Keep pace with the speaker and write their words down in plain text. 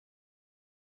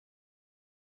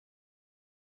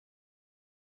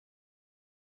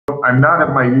I'm not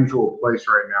at my usual place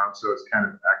right now, so it's kind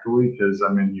of echoey because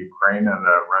I'm in Ukraine in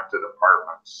a rented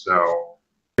apartment. So,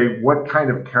 what kind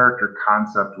of character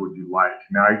concept would you like?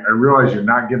 Now, I realize you're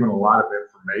not given a lot of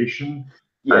information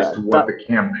as Yeah, to what the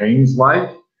campaign's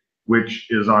like, which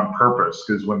is on purpose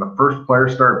because when the first player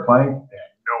started playing, they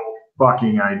had no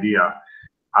fucking idea.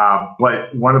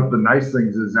 But one of the nice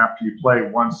things is after you play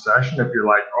one session, if you're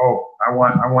like, oh, I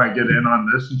want to get in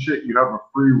on this and shit, you have a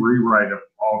free rewrite of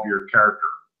all of your character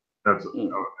that's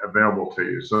available to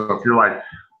you. So if you're like,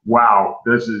 wow,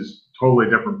 this is totally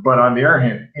different. But on the other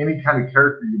hand, any kind of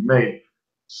character you made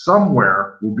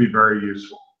somewhere will be very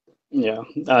useful. Yeah,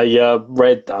 I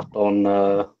read that on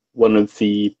one of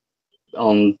the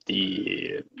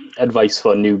advice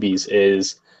for newbies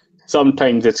is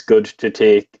sometimes it's good to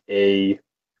take a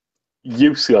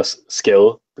useless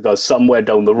skill because somewhere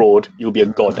down the road you'll be a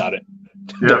god at it.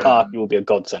 The party will be a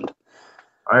godsend.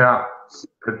 Yeah,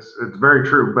 it's very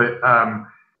true. But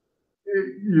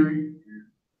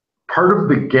part of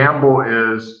the gamble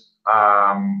is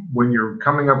when you're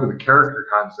coming up with a character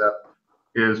concept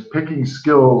is picking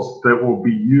skills that will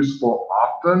be useful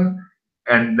often,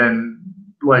 and then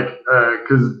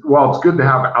because while it's good to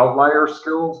have outlier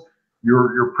skills,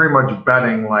 you're pretty much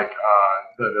betting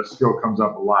that a skill comes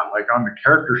up a lot. Like on the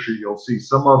character sheet, you'll see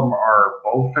some of them are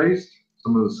bold-faced,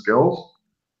 some of the skills.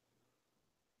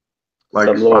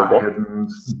 Like spot hidden,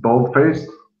 bold-faced.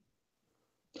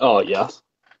 Oh, yeah.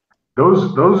 Those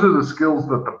are the skills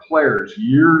that the players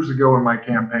years ago in my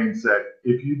campaign said,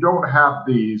 if you don't have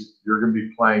these, you're going to be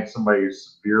playing somebody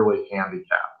who's severely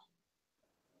handicapped.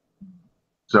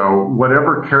 So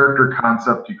whatever character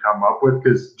concept you come up with,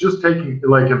 because just taking,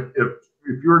 like if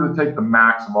you were to take the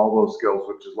max of all those skills,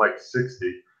 which is like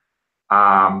 60,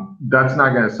 that's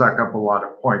not going to suck up a lot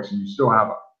of points. And you still have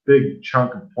a big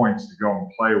chunk of points to go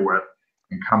and play with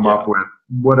and come up with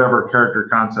whatever character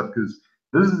concept, because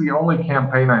this is the only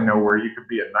campaign I know where you could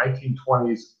be a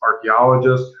 1920s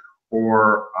archaeologist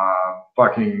or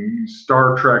fucking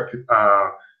Star Trek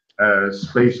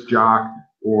space jock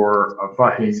or a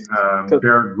fucking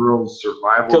Bear Grylls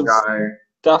survival guy.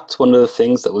 That's one of the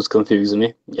things that was confusing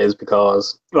me, is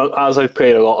because, well, as I've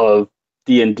played a lot of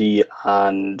D&D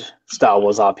and Star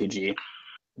Wars RPG,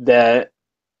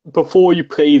 before you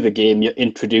play the game, you're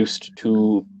introduced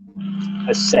to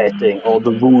a setting or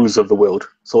the rules of the world,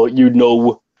 so you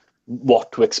know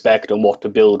what to expect and what to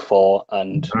build for,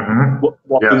 and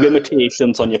what the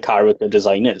limitations on your character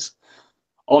design is.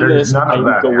 On this, I'm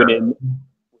going in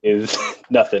with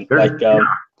nothing.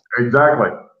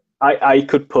 Exactly. I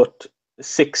could put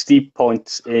 60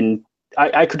 points in.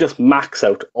 I could just max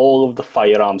out all of the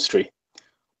firearms tree,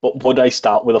 but would I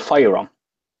start with a firearm?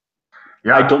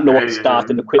 Yeah, I don't know what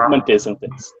starting equipment is in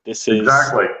this. This is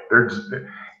exactly.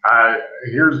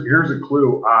 Here's a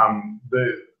clue.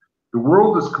 The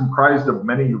world is comprised of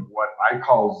many of what I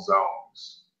call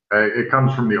zones. It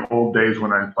comes from the old days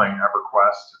when I was playing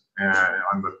EverQuest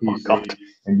on the PC,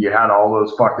 and you had all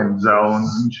those fucking zones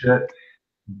and shit.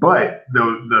 But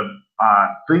the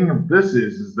thing of this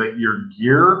is that your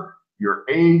gear, your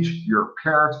age, your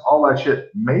appearance, all that shit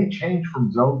may change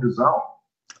from zone to zone.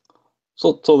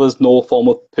 So there's no form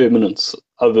of permanence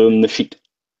other than the sheet.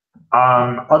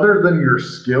 Other than your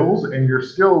skills, and your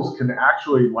skills can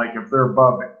actually, like if they're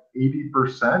above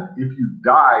 80%, if you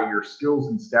die, your skills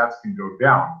and stats can go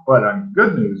down. But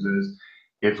good news is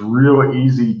it's real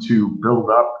easy to build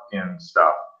up in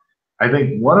stuff. I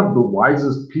think one of the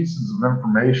wisest pieces of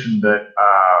information that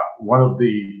one of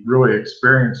the really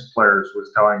experienced players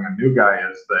was telling a new guy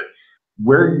is that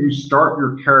where you start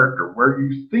your character, where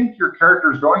you think your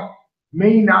character is going,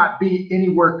 may not be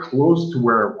anywhere close to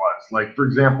where it was. Like, for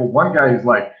example, one guy is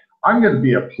like, I'm going to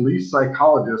be a police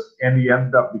psychologist, and he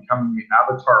ended up becoming the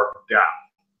avatar of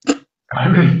death. I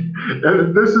mean,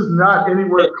 this is not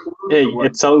anywhere close to what...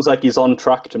 It sounds like he's on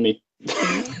track to me.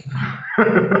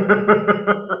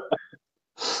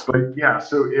 But yeah,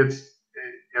 so it's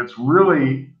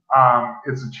really,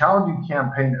 it's a challenging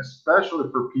campaign, especially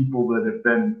for people that have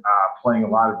been playing a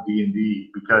lot of D&D,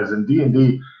 because in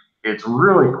D&D, it's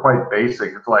really quite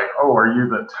basic. It's like, oh, are you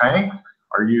the tank?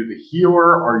 Are you the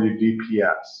healer? Are you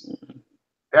DPS?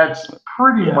 That's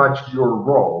pretty much your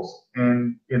roles.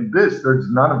 And in this, there's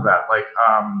none of that. Like,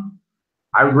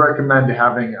 I would recommend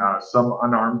having some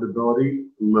unarmed ability,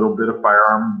 a little bit of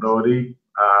firearm ability,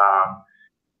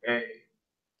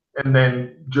 and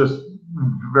then just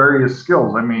various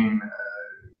skills. I mean,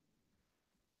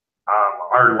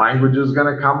 our language is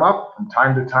going to come up from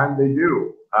time to time. They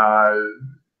do.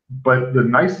 But the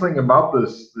nice thing about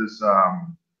this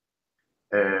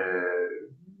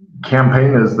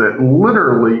campaign is that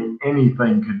literally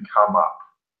anything can come up.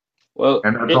 Well,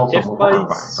 And that's also a horrifying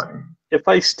thing. if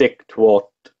I stick to what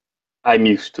I'm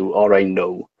used to or I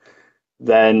know,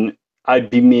 then I'd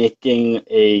be making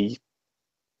a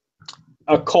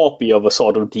copy of a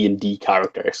sort of D&D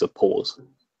character, I suppose.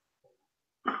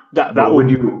 That would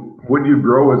you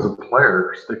grow as a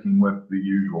player sticking with the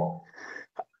usual?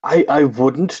 I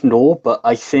wouldn't know, but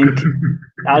I think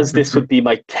as this would be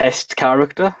my test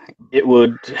character, it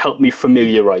would help me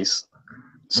familiarize.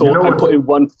 So I'm putting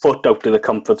one foot out of the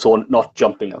comfort zone, not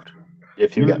jumping out.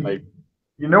 If you get my...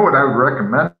 You know what I would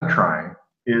recommend trying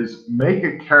is make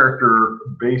a character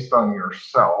based on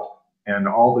yourself and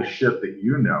all the shit that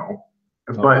you know.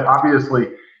 But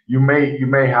obviously, you may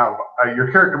have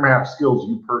your character may have skills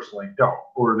you personally don't,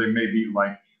 or they may be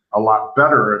like a lot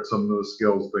better at some of those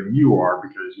skills than you are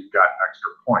because you've got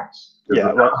extra points.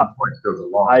 Yeah, well, points goes a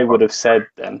long I would have said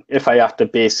then if I had to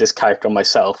base this character on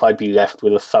myself, I'd be left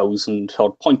with 1,000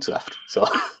 odd points left. So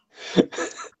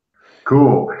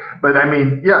cool, but I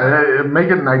mean, yeah, make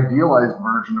it an idealized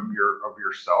version of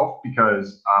yourself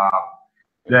because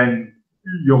then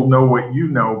you'll know what you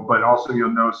know, but also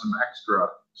you'll know some extra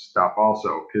stuff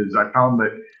also. Because I found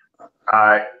that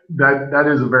that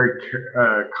is a very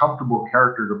comfortable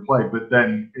character to play, but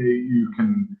then you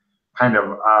can kind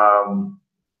of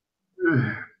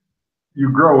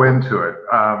you grow into it.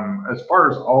 As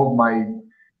far as all my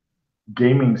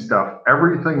gaming stuff,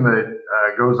 everything that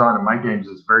goes on in my games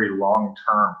is very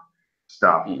long-term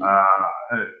stuff.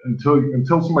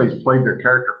 Until somebody's played their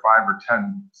character 5 or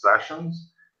 10 sessions,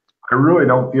 I really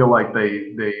don't feel like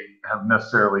they have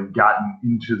necessarily gotten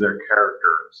into their character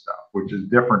and stuff, which is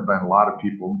different than a lot of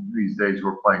people these days who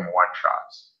are playing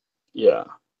one-shots. Yeah.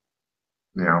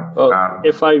 You know, well,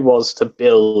 if I was to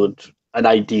build an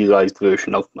idealized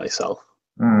version of myself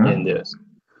in this,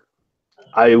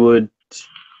 I would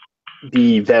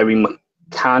be very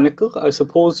mechanical, I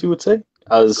suppose you would say,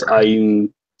 as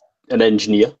I'm an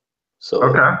engineer. So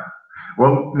okay.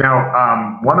 Well,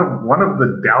 now one of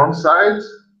the downsides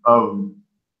of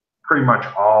pretty much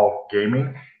all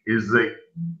gaming is that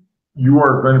you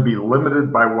are going to be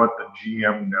limited by what the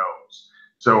GM knows.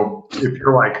 So if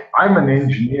you're like, I'm an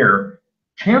engineer,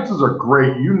 chances are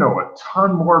great you know a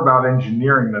ton more about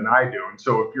engineering than I do. And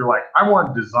so if you're like, I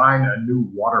want to design a new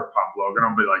water pump logo,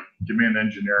 I'll be like, give me an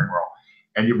engineering role.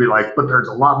 And you'll be like, but there's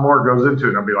a lot more goes into it.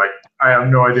 And I'll be like, I have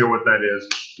no idea what that is.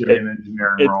 Give me an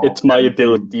engineering role. It's my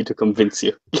ability to convince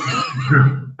you.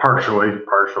 partially.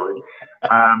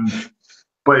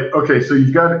 But okay, so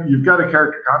you've got a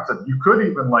character concept. You could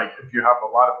even, like, if you have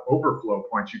a lot of overflow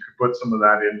points, you could put some of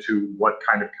that into what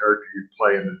kind of character you'd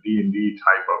play in the D&D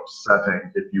type of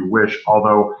setting if you wish.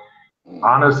 Although,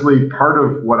 honestly, part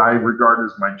of what I regard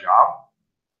as my job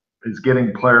is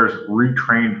getting players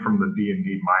retrained from the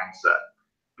D&D mindset.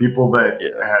 People that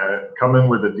come in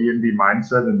with a D&D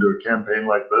mindset into a campaign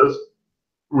like this,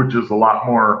 which is a lot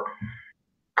more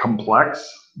complex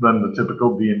than the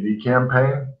typical D&D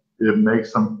campaign, it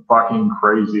makes them fucking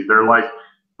crazy. They're like,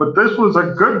 but this was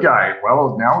a good guy.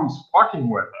 Well, now he's fucking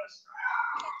with us.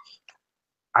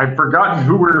 I've forgotten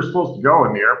who we were supposed to go,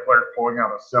 and the air player pulling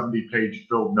out a 70-page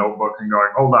filled notebook and going,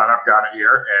 hold on, I've got it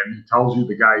here. And he tells you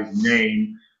the guy's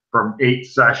name from 8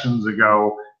 sessions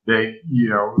ago that, you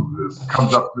know, this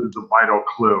comes up as a vital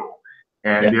clue.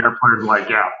 And the air player's like,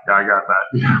 yeah, I got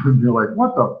that. And you're like,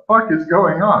 what the fuck is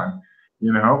going on?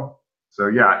 You know? So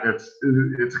yeah, it's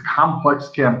a complex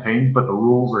campaign, but the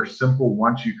rules are simple.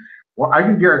 Well, I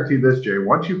can guarantee this, Jay.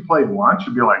 Once you've played once,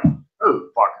 you'll be like, oh,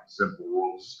 fucking simple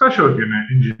rules. Especially if you're an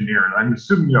engineer. I'm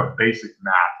assuming you have basic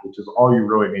math, which is all you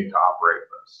really need to operate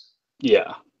this.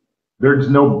 Yeah. There's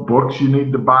no books you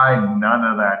need to buy. None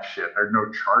of that shit. There's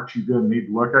no charts you need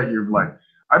to look at. You're like,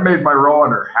 I made my roll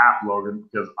under half, Logan,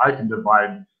 because I can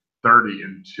divide 30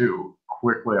 in 2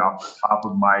 quickly off the top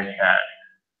of my head.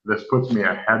 This puts me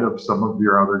ahead of some of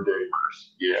your other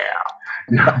gamers. Yeah.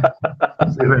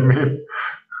 See what I mean?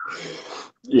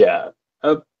 Yeah.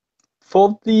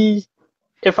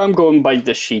 If I'm going by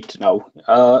the sheet now.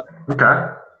 Okay.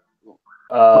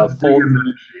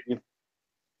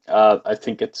 I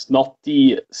think it's not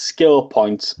the skill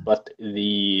points, but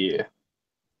the,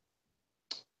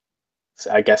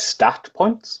 I guess, stat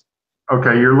points.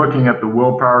 Okay, you're looking at the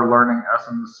willpower, learning,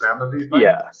 essence, sanity thing?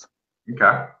 Yes.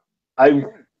 Okay. I'm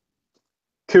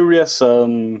curious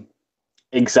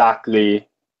exactly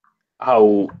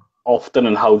how often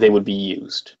and how they would be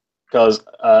used. Because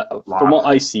from what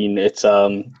I've seen, it's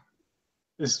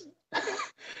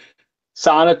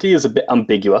sanity is a bit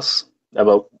ambiguous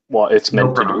about what it's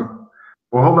meant to do.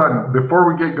 Well, hold on.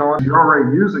 Before we get going, you're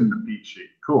already using the feat sheet.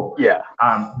 Cool. Yeah.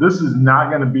 This is not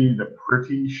going to be the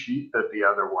pretty sheet that the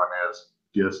other one is,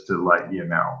 just to let you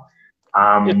know.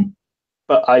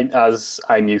 But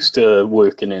I'm used to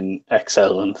working in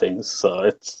Excel and things, so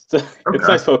it's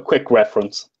nice for a quick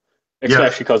reference,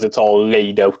 especially because it's all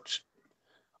laid out.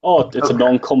 Oh, it's a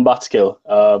non-combat skill.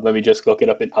 Let me just look it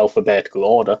up in alphabetical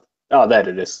order. Oh, there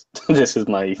it is. This is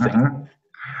my thing.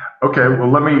 Okay, well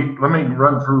let me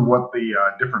run through what the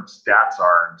different stats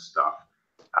are and stuff.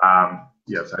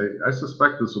 Yes, I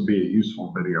suspect this will be a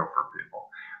useful video for people.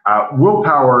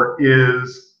 Willpower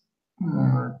is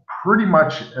pretty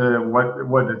much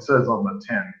what it says on the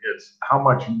tin. It's how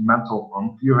much mental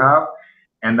oomph you have,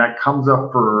 and that comes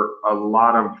up for a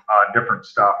lot of different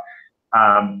stuff.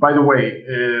 By the way,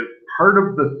 part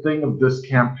of the thing of this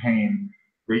campaign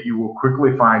that you will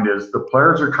quickly find is the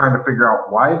players are trying to figure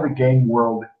out why the game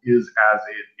world is as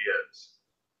it is.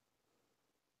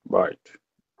 Right.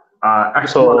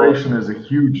 Exploration is a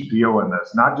huge deal in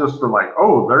this, not just for like,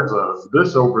 oh, there's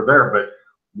this over there, but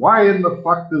why in the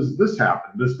fuck does this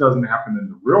happen? This doesn't happen in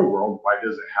the real world. Why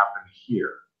does it happen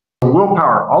here?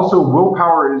 Willpower. Also,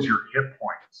 willpower is your hit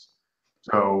points.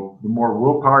 So the more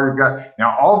willpower you've got.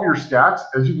 Now, all of your stats,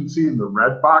 as you can see in the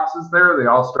red boxes there, they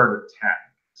all start at 10,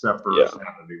 except for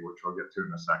sanity, which we'll get to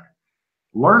in a second.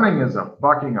 Learning is a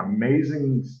fucking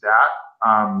amazing stat.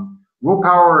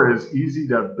 Willpower is easy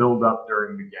to build up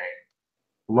during the game.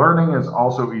 Learning is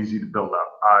also easy to build up.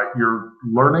 Your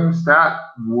learning stat,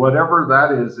 whatever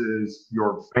that is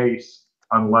your base,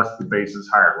 unless the base is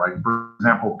higher. Like, for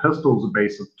example, pistol is a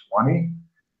base of 20.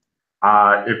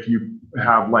 If you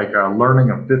have like a learning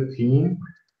of 15,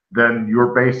 then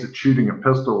your base at shooting a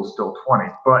pistol is still 20.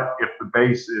 But if the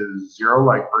base is 0,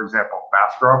 like for example,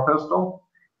 fast draw pistol,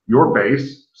 your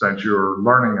base, since your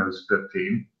learning is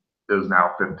 15, is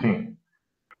now 15.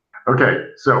 Okay,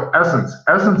 so essence.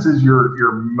 Essence is your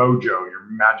mojo, your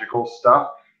magical stuff.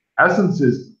 Essence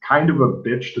is kind of a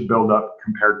bitch to build up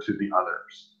compared to the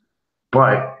others,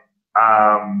 but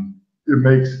it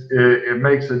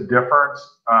makes a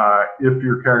difference if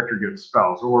your character gets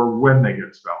spells or when they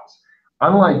get spells.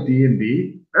 Unlike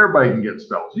D&D, everybody can get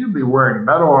spells. You'd be wearing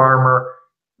metal armor,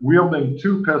 wielding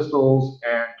 2 pistols,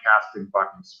 and casting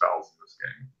fucking spells in this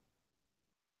game.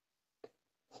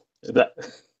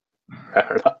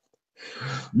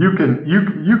 You can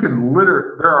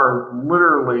there are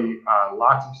literally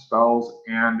lots of spells,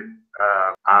 and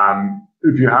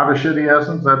if you have a shitty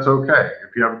essence, that's okay.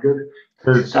 If you have a good,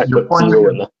 because your points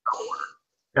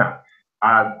yeah.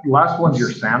 Last one's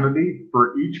your sanity.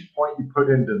 For each point you put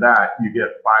into that, you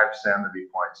get 5 sanity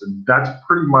points, and that's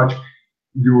pretty much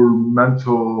your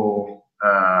mental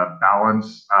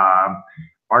balance.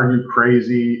 Are you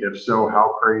crazy? If so,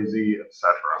 how crazy,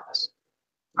 etc.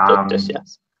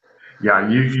 Yes. Yeah,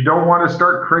 you don't want to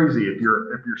start crazy. If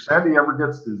your sanity ever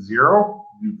gets to 0,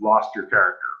 you've lost your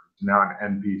character. It's now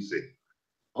an NPC.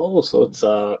 Oh, so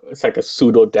it's like a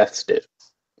pseudo death state.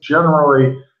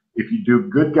 Generally, if you do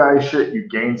good guy shit, you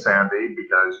gain sanity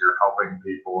because you're helping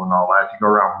people and all that. If you go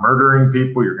around murdering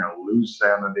people, you're going to lose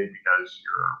sanity because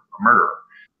you're a murderer.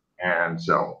 And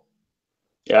so.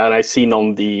 Yeah, and I've seen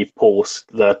on the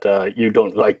post that you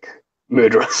don't like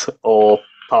murderers or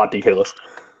party killers.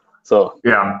 So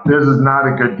yeah, this is not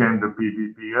a good game to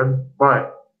PvP in,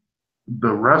 but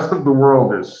the rest of the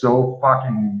world is so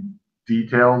fucking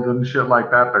detailed and shit like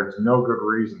that. There's no good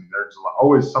reason. There's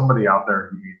always somebody out there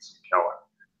who needs some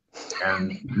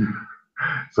killing, and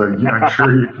so I'm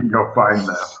sure you can go find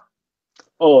them.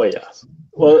 Oh yes.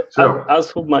 Well, so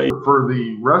as for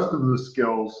the rest of the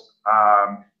skills,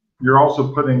 you're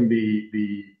also putting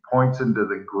the points into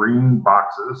the green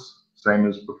boxes, same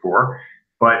as before.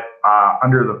 But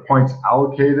under the points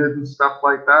allocated and stuff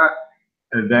like that,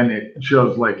 and then it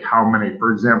shows like how many.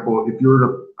 For example, if you were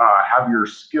to have your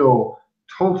skill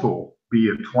total be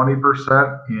at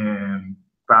 20% in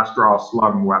fast draw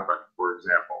slung weapon, for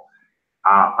example,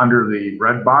 under the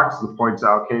red box, the points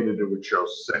allocated, it would show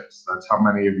 6. That's how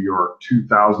many of your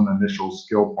 2,000 initial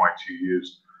skill points you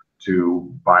used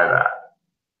to buy that.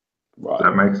 Right. Does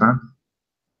that make sense?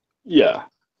 Yeah.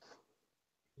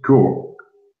 Cool.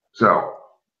 So.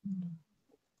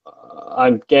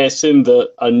 I'm guessing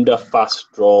that under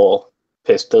fast draw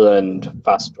pistol and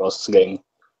fast draw sling,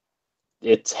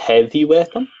 it's heavy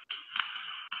weapon.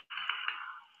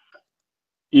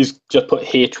 You just put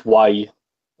HY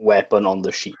weapon on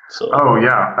the sheet. So. Oh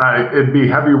yeah, it'd be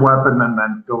heavy weapon and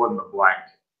then fill in the blank,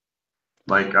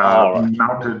 like right.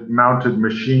 mounted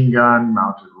machine gun,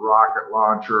 mounted rocket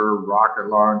launcher,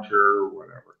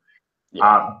 whatever.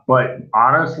 Yeah. But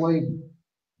honestly,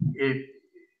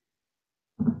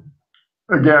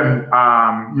 Again,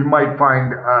 you might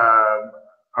find,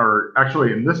 or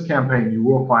actually in this campaign, you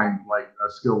will find like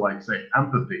a skill like, say,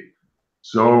 empathy,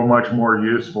 so much more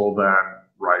useful than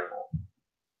rifle.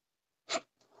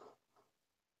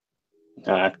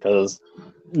 Because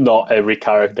not every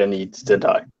character needs to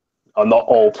die, or not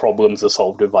all problems are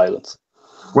solved with violence.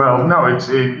 Well, no,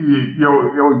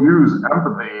 you'll use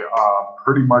empathy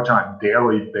pretty much on a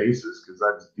daily basis because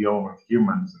that's dealing with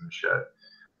humans and shit.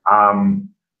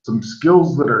 Some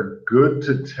skills that are good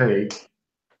to take,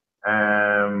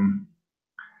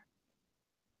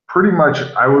 pretty much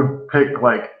I would pick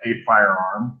like a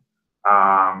firearm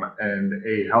and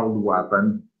a held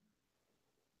weapon.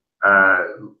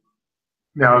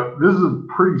 Now, this is a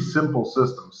pretty simple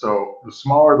system. So the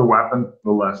smaller the weapon,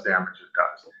 the less damage it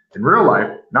does. In real life,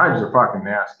 knives are fucking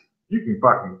nasty. You can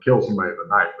fucking kill somebody with a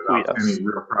knife without any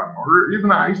real problem, or even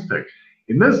an ice pick.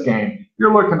 In this game,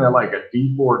 you're looking at like a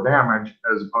D4 damage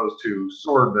as opposed to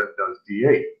sword that does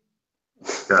D8.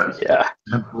 Because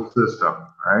simple system,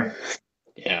 right?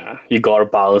 Yeah, you gotta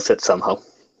balance it somehow.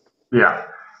 Yeah.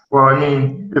 Well, I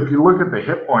mean, if you look at the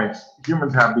hit points,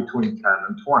 humans have between 10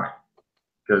 and 20.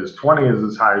 Because 20 is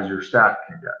as high as your stat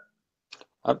can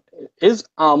get. Is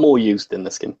armor used in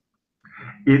this game?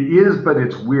 It is, but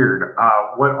it's weird.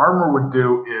 What armor would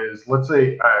do is, let's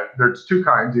say there's two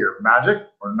kinds here, magic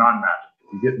or non-magic.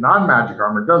 You get non-magic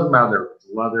armor, it doesn't matter if it's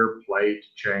leather, plate,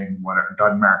 chain, whatever, it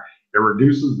doesn't matter. It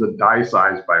reduces the die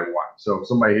size by 1. So if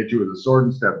somebody hits you with a sword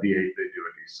instead of D8, they do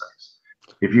a D6.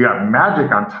 If you have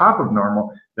magic on top of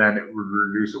normal, then it would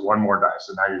reduce it 1 more die.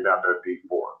 So now you're down to a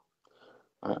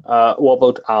D4. What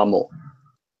about armor?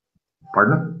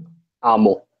 Pardon?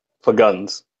 Ammo for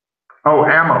guns. Oh,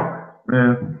 ammo.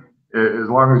 As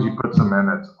long as you put some in,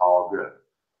 it's all good.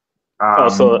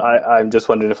 So I'm just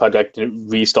wondering if I'd like to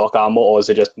restock ammo, or is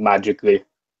it just magically?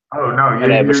 Oh no,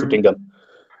 an ever shooting gun.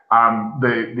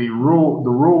 The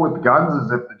rule with guns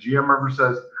is if the GM ever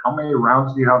says how many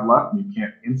rounds do you have left, and you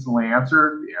can't instantly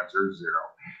answer, the answer is 0.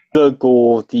 To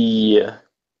go the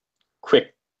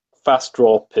quick fast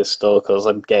draw pistol, because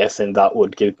I'm guessing that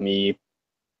would give me,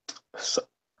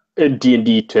 in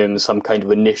D&D terms, some kind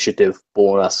of initiative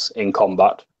bonus in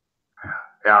combat.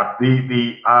 Yeah,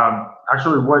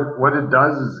 actually what it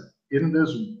does is in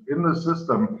the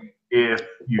system, if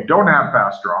you don't have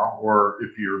fast draw, or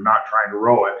if you're not trying to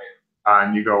roll it,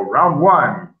 and you go round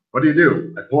 1, what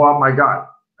do? I pull out my gun.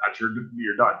 That's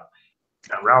you're done.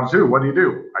 Now, round 2, what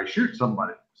do? I shoot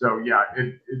somebody. So yeah,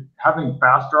 having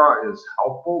fast draw is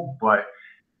helpful, but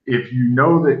if you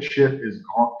know that shit is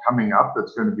coming up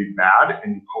that's going to be bad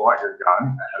and you pull out your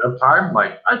gun ahead of time,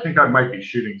 like I think I might be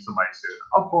shooting somebody soon,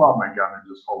 I'll pull out my gun and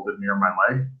just hold it near my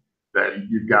leg. That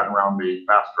you've gotten around the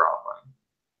fast draw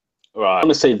button. Right. I want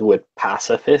to say the word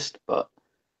pacifist, but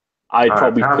I'd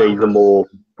probably play the more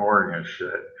boring as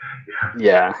shit.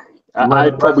 Yeah,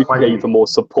 I'd probably play the more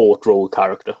support role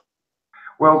character.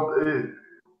 Well,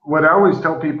 what I always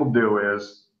tell people do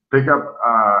is pick up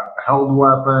a held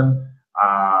weapon,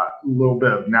 a little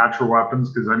bit of natural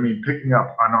weapons, because I mean, picking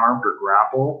up unarmed or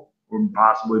grapple, or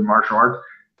possibly martial arts,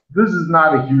 this is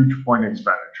not a huge point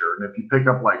expenditure. And if you pick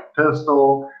up like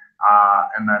pistol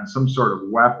and then some sort of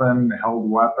weapon, held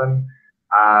weapon,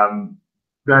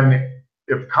 then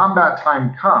if combat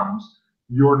time comes,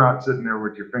 you're not sitting there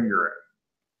with your finger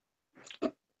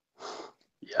in.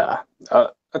 Yeah,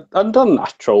 under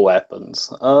natural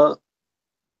weapons,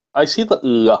 I see that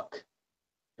luck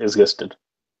is listed.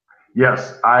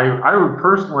 Yes, I would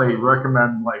personally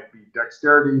recommend like the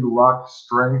dexterity, luck,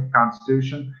 strength,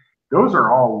 constitution. Those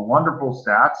are all wonderful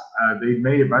stats. They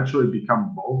may eventually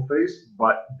become bold-faced,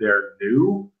 but they're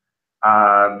new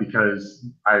because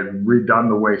I've redone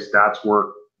the way stats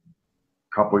work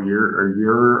a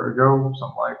year ago,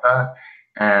 something like that,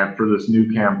 and for this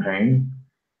new campaign.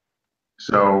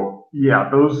 So yeah,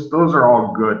 those are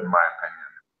all good in my opinion.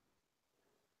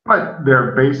 But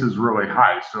their base is really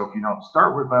high, so if you don't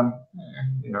start with them,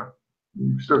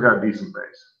 you've still got a decent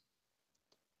base.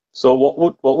 So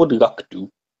what would luck do?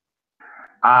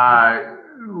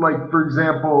 Like for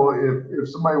example, if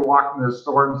somebody walked in the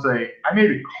store and say, "I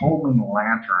need a Coleman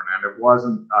lantern," and it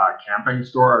wasn't a camping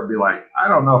store, I'd be like, "I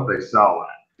don't know if they sell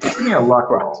that. Give me a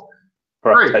luck roll."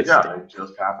 Right. Great, yeah, they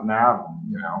just happen to have them.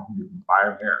 You can buy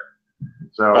them here.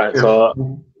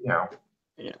 So, yeah,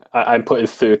 I'm putting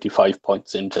 35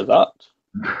 points into that.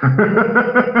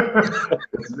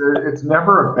 it's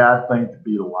never a bad thing to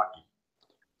be lucky.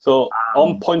 So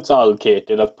on points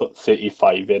allocated, I've put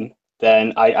 35 in.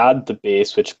 Then I add the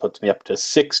base, which puts me up to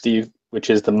 60, which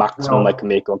is the maximum I can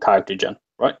make on character gen,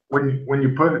 right? When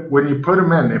you put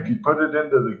them in, if you put it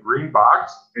into the green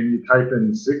box and you type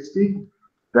in 60,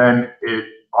 then it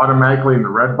automatically in the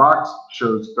red box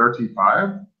shows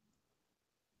 35.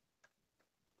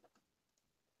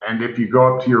 And if you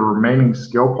go up to your remaining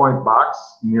skill point box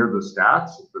near the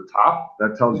stats at the top,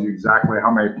 that tells you exactly how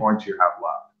many points you have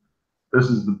left. This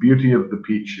is the beauty of the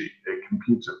Pete sheet. It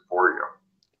computes it for you.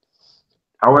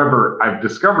 However, I've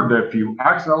discovered that if you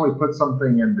accidentally put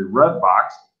something in the red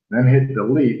box, then hit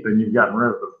delete, then you've gotten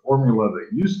rid of the formula that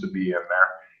used to be in there.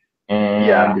 And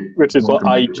yeah, which is what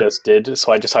I just did.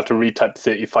 So I just had to retype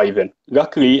 35 in.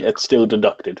 Luckily, it's still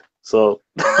deducted. So.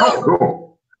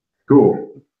 Oh,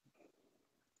 cool.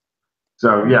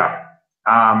 So yeah,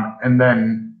 and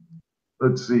then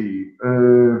let's see.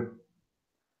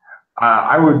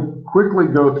 I would quickly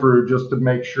go through just to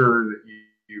make sure that you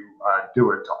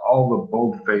do it to all the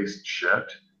bold-faced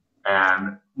shit,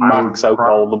 and max out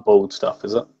all the bold stuff.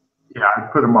 Is it? Yeah,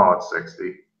 I'd put them all at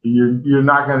 60. You're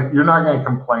not gonna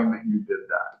complain that you did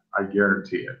that. I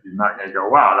guarantee it. You're not gonna go,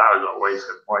 wow, that was a waste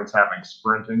of points having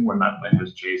sprinting when that thing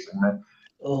was chasing me.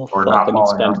 Oh, or fuck, and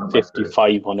spend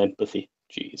 55 on empathy.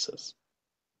 Jesus.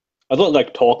 I don't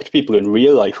like talk to people in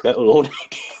real life, let alone.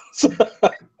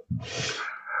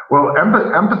 Well,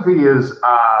 empathy is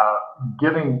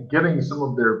getting some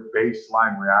of their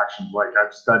baseline reactions. Like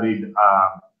I've studied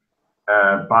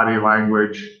body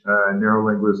language,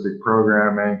 neurolinguistic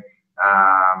programming,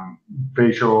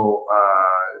 facial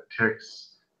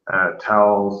tics,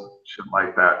 tells, shit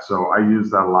like that. So I use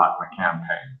that a lot in the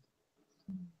campaign.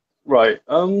 Right.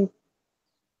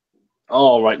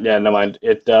 Oh, right. Yeah. Never mind.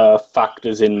 It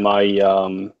factors in my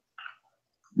your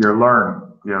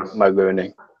learn. Yes. My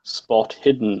learning. Spot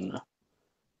hidden.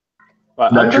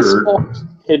 Right. Under spot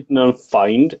hidden and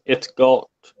find, it's got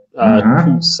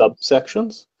two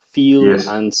subsections: feel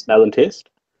and smell and taste.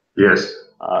 Yes.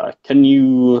 Can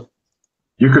you?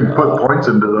 You can put points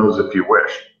into those if you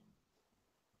wish.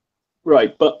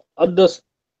 Right, but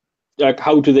like,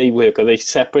 how do they work? Are they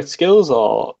separate skills,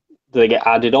 or do they get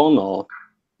added on, or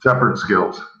separate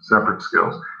skills? Separate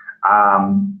skills.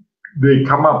 They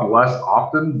come up less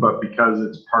often, but because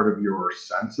it's part of your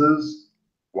senses,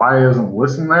 why isn't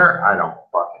listen there? I don't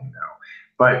fucking know.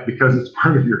 But because it's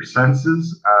part of your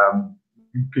senses,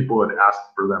 people would ask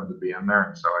for them to be in there,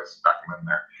 and so I stuck them in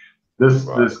there.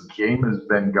 This game has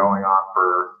been going on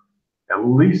for at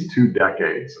least 2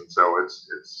 decades, and so it's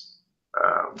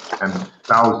and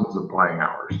thousands of playing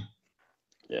hours.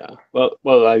 Yeah.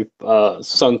 Well, I've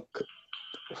sunk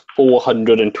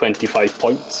 425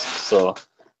 points, so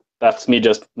that's me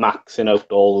just maxing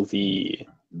out all the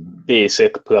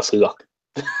basic plus luck.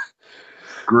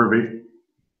 Groovy.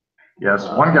 Yes,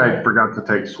 one guy forgot to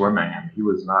take swimming, and he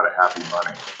was not a happy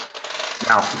bunny.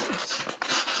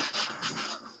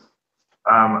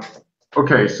 Now,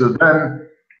 okay, so then,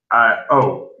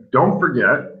 don't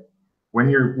forget when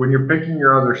you're picking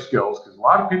your other skills, because a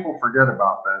lot of people forget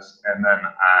about this and then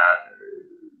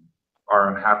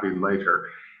are unhappy later.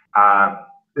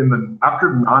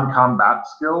 After non-combat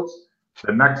skills,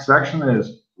 the next section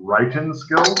is write-in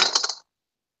skills.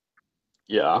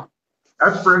 Yeah.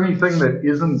 That's for anything that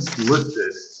isn't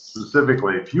listed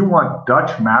specifically. If you want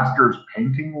Dutch Masters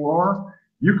painting lore,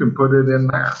 you can put it in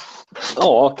there.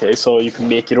 Oh, okay. So you can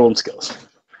make your own skills.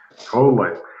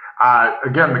 Totally.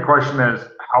 Again, the question is,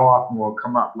 how often will it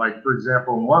come up? Like, for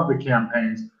example, in one of the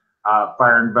campaigns,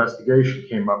 fire investigation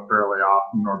came up fairly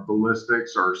often, or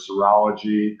ballistics, or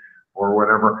serology, or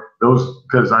whatever. Those,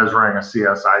 because I was running a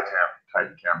CSI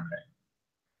type campaign.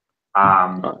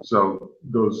 So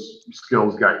those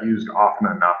skills got used often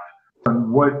enough.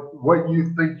 And what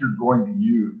you think you're going to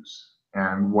use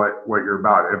and what you're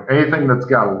about. If anything that's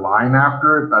got a line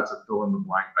after it, that's a fill in the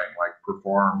blank thing, like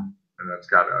perform, and that's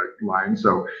got a line.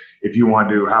 So if you want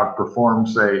to have perform,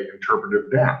 say, interpretive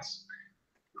dance,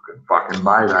 you can fucking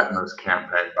buy that in this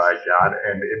campaign, by God,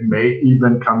 and it may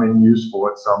even come in useful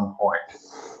at some point.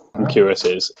 I'm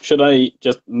curious should I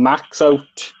just max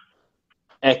out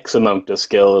X amount of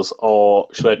skills, or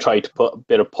should I try to put a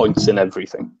bit of points in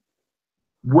everything?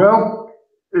 Well,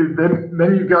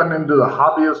 then you've gotten into the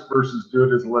hobbyist versus do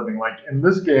it as a living. Like in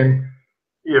this game,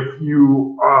 if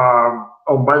you,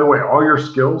 by the way, all your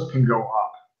skills can go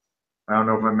up. I don't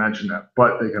know if I mentioned that,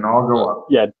 but they can all go up.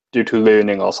 Yeah, due to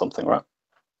learning or something, right?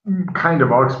 Kind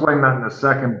of. I'll explain that in a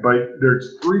second, but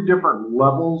there's 3 different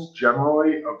levels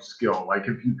generally of skill. Like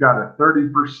if you've got a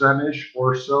 30%-ish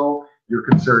or so, you're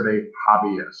considered a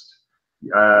hobbyist.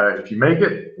 If you make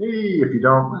it, if you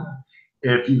don't,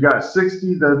 if you've got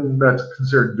 60, then that's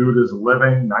considered do it as a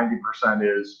living. 90%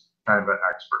 is kind of an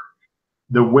expert.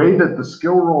 The way that the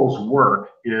skill rolls work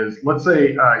is, let's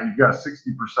say you've got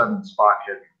 60% in spot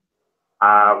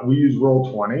hidden. We use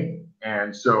roll 20,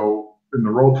 and so in the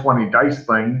roll 20 dice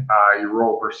thing, you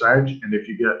roll a percentage, and if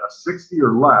you get a 60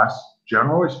 or less,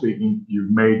 generally speaking,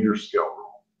 you've made your skill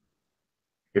roll.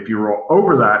 If you roll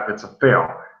over that, it's a fail.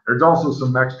 There's also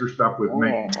some extra stuff with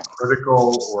making it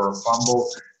critical or a fumble,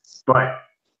 but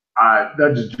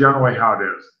That's generally how it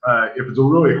is. If it's a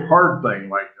really hard thing,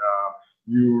 like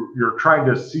you're trying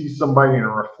to see somebody in a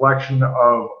reflection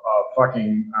of a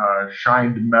fucking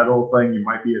shined metal thing, you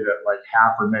might be at like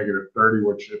half or negative 30,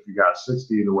 which if you got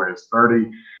 60, either way it's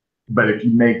 30. But if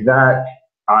you make that,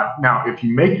 now if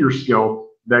you make your skill,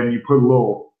 then you put a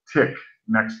little tick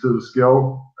next to the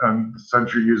skill. And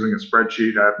since you're using a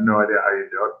spreadsheet, I have no idea how you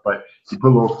do it, but you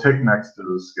put a little tick next to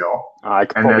the skill. I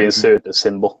could probably insert the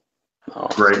symbol.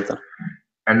 Great.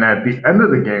 And at the end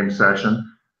of the game session,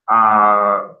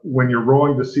 when you're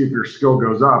rolling to see if your skill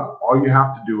goes up, all you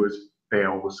have to do is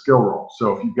fail the skill roll.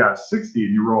 So if you've got 60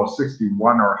 and you roll a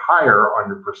 61 or higher on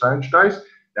your percentage dice,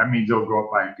 that means it'll go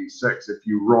up by a d6. If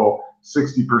you roll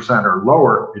 60% or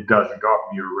lower, it doesn't go up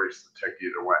and you erase the tick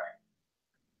either way.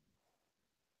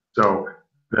 So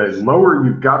the lower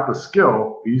you've got the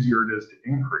skill, the easier it is to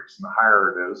increase. And the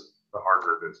higher it is, the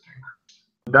harder it is to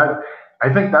increase.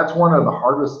 I think that's one of the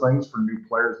hardest things for new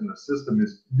players in the system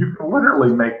is you can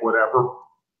literally make whatever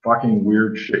fucking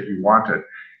weird shit you wanted.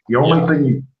 The only thing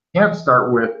you can't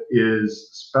start with is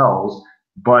spells,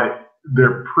 but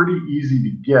they're pretty easy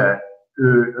to get,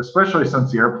 especially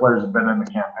since the air players have been in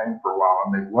the campaign for a while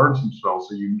and they've learned some spells,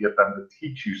 so you can get them to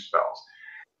teach you spells.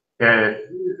 And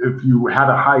if you had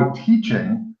a high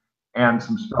teaching and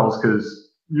some spells, because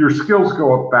your skills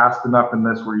go up fast enough in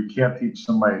this where you can't teach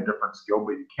somebody a different skill,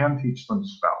 but you can teach them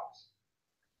spells.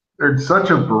 There's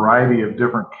such a variety of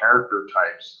different character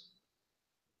types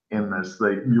in this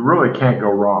that you really can't go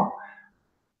wrong.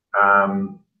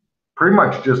 Pretty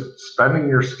much just spending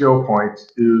your skill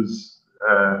points is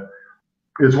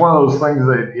one of those things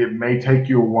that it may take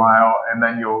you a while, and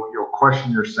then you'll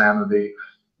question your sanity.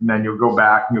 And then you'll go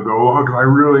back and you'll go, oh, do I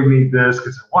really need this?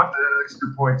 Because I want the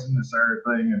extra points in this other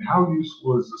thing. And how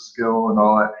useful is the skill and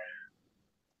all that?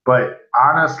 But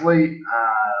honestly,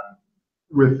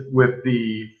 with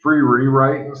the free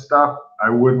rewrite and stuff, I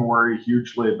wouldn't worry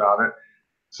hugely about it.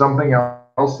 Something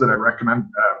else that I recommend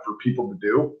for people to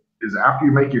do is after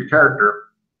you make your character,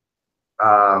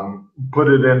 put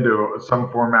it into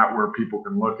some format where people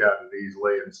can look at it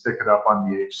easily and stick it up on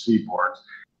the HC boards.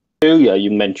 Earlier, you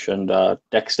mentioned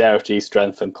dexterity,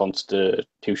 strength, and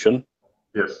constitution.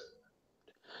 Yes.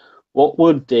 What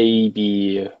would they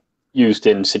be used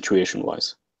in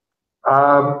situation-wise?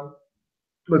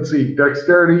 Let's see.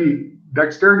 Dexterity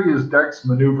is dex,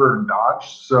 maneuver, and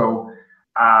dodge. So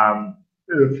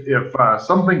if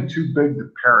something too big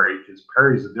to parry, because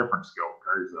parry is a different skill.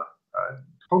 Parry is a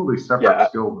totally separate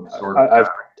skill than sword attack.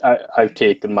 I've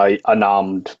taken my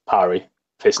unarmed parry,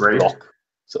 fist block.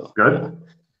 So good.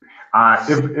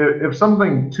 If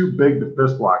something too big to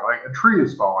fist block, like a tree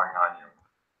is falling on you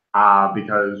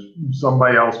because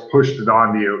somebody else pushed it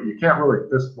onto you, you can't really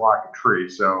fist block a tree,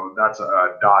 so that's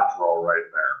a dodge roll right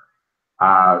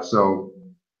there.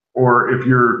 Or if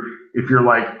you're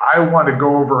like, I want to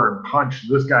go over and punch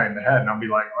this guy in the head, and I'll be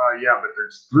like, well, yeah, but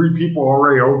there's 3 people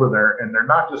already over there, and they're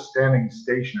not just standing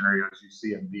stationary as you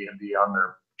see in D&D on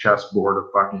their chessboard of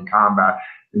fucking combat.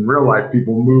 In real life,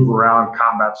 people move around,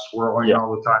 combat swirling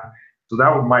all the time. So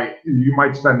you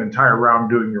might spend an entire round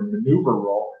doing your maneuver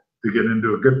roll to get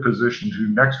into a good position to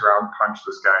next round punch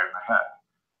this guy in the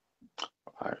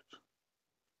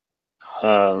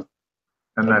head.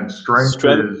 And then strength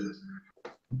is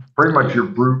pretty much your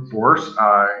brute force.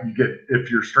 If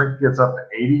your strength gets up to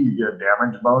 80, you get a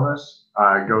damage bonus.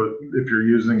 If you're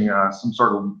using some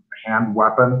sort of hand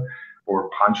weapon or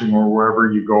punching or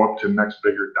wherever, you go up to the next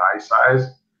bigger die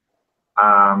size.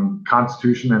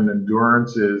 Constitution and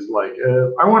endurance is like,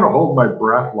 I want to hold my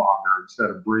breath longer instead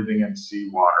of breathing in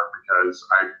seawater because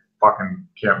I fucking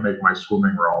can't make my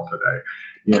swimming roll today.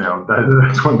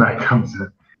 That's when that comes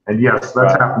in. And yes,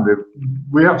 that's happened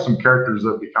we have some characters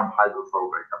that become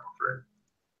hydrophobic, I'm afraid.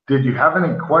 Did you have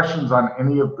any questions on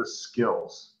any of the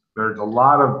skills? There's a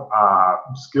lot of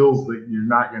skills that you're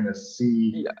not going to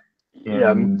see.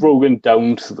 I'm rolling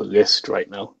down to the list right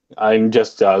now. I'm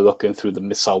just looking through the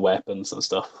missile weapons and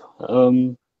stuff.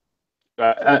 Earlier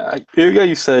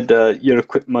you said your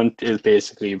equipment is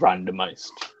basically randomized.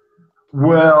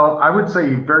 Well, I would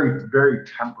say very, very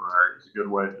temporary is a good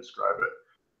way to describe it.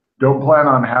 Don't plan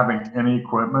on having any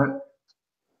equipment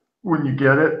when you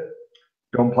get it.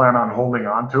 Don't plan on holding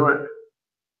on to it.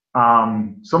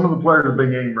 Some of the players have been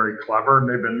getting very clever, and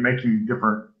they've been making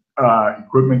different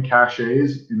equipment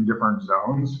caches in different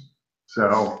zones.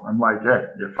 So I'm like, hey,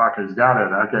 you fuckers got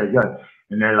it. Okay, good.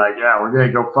 And they're like, yeah, we're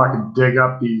gonna go fucking dig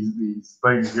up these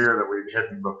things here that we've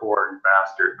hidden before, you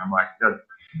bastard. And I'm like, good.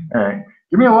 Hey,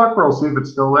 give me a luck roll, see if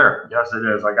it's still there. Yes, it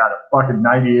is. I got a fucking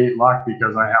 98 luck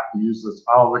because I have to use this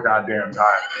all the goddamn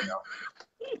time,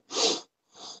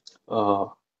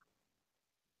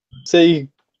 say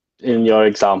in your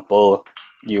example,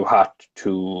 you had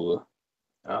to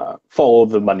follow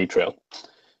the money trail.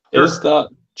 Sure. Is that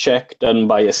check done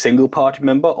by a single party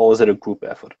member, or is it a group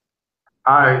effort?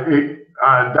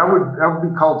 That would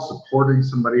be called supporting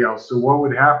somebody else. So what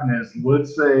would happen is,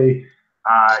 let's say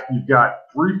you've got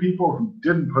 3 people who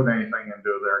didn't put anything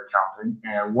into their accounting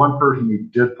and 1 person who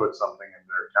did put something into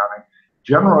their accounting.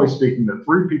 Generally speaking, the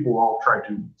 3 people all try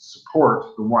to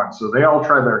support the one. So they all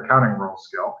try their accounting roll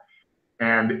skill.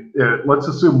 And let's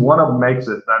assume one of them makes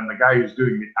it, then the guy who's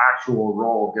doing the actual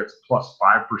roll gets plus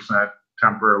 5%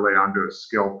 temporarily onto a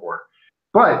skill for it.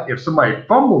 But if somebody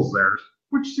fumbles theirs,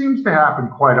 which seems to happen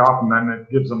quite often, then it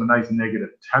gives them a nice negative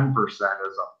 10% as a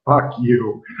fuck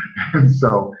you. And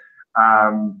so,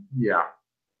 yeah.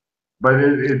 But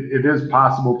it is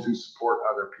possible to support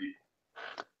other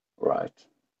people. Right.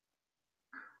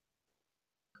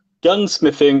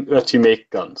 Gunsmithing lets you make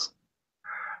guns.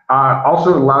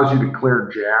 Also allows you to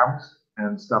clear jams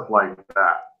and stuff like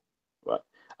that. Right.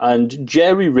 And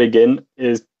jerry rigging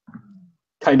is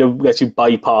kind of lets you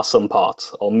bypass some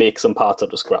parts or make some parts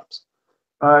out of scraps.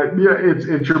 Yeah, it's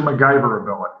your MacGyver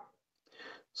ability.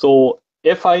 So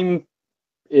if I'm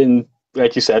in,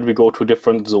 like you said, we go to a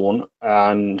different zone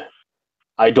and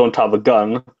I don't have a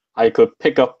gun, I could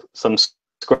pick up some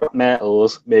scrap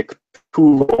metals, make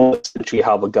 2 rolls, and actually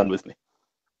have a gun with me.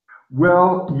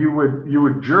 Well, you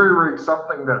would jury rig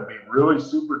something that'd be really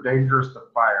super dangerous to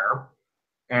fire,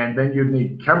 and then you'd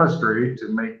need chemistry to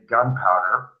make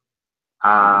gunpowder,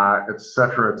 et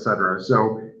cetera, et cetera.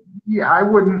 So yeah, I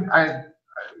wouldn't.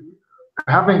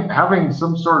 Having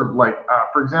some sort of like,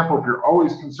 for example, if you're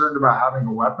always concerned about having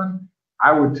a weapon,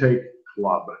 I would take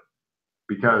club,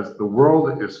 because the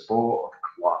world is full of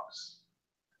clubs,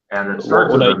 and it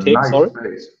starts at a nice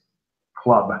base.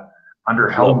 Club. Under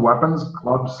held weapons,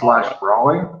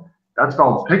 club/brawling. That's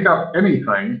called pick up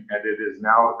anything, and it is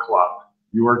now a club.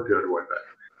 You are good with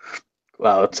it.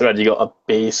 Well, it's already got a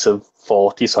base of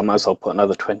 40, so I might as well put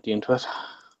another 20 into it.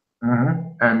 Mm-hmm.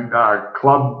 And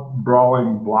club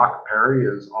brawling block parry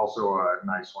is also a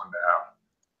nice one to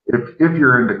have if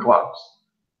you're into clubs.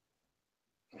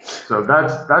 So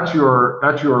that's your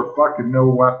fucking no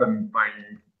weapon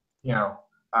thing, you know.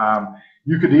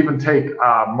 You could even take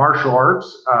martial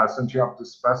arts, since you have to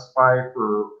specify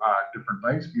for different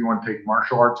things. If you want to take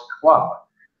martial arts club,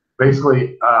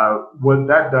 basically what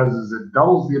that does is it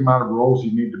doubles the amount of rolls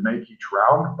you need to make each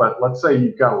round. But let's say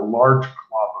you've got a large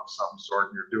club of some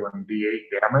sort and you're doing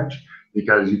D8 damage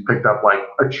because you picked up like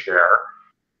a chair,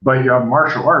 but you have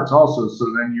martial arts also. So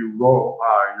then you roll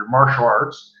your martial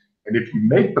arts, and if you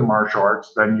make the martial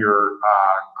arts, then your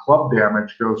club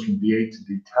damage goes from D8 to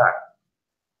D10.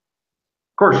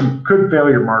 Of course, you could fail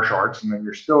your martial arts and then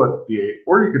you're still at D8,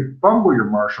 or you could fumble your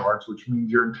martial arts, which means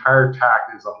your entire attack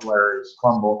is a hilarious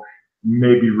fumble,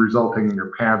 maybe resulting in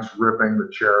your pants ripping, the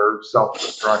chair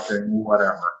self-destructing,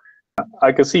 whatever.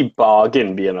 I can see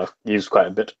bargain being used quite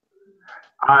a bit.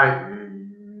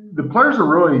 The players are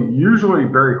really usually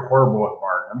very horrible at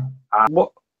bargain.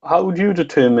 How would you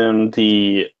determine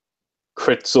the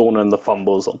crit zone and the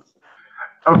fumble zone?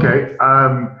 Okay.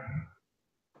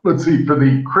 Let's see, for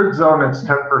the crit zone, it's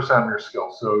 10% of your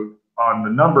skill. So on the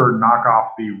number, knock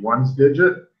off the 1's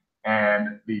digit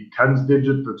and the 10's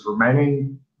digit that's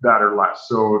remaining, that or less.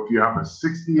 So if you have a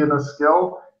 60 in a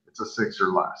skill, it's a 6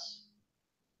 or less.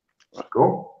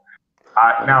 Cool.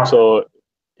 Now, so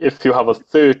if you have a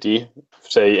 30,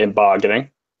 say in bargaining,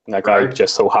 like right. I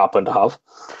just so happen to have,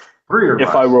 3 or less.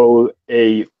 If I roll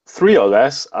a 3 or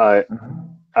less, I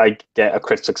get a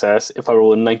crit success. If I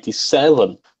roll a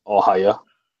 97 or higher,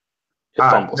 it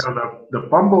fumbles. No, the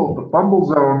fumble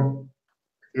zone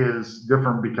is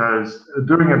different, because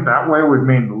doing it that way would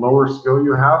mean the lower skill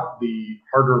you have, the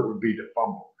harder it would be to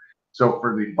fumble. So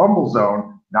for the fumble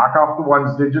zone, knock off the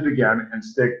 1's digit again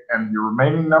and your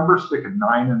remaining number, stick a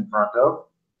 9 in front of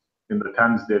in the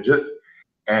 10's digit,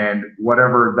 and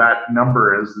whatever that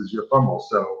number is your fumble.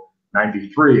 So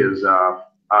 93 is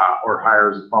or higher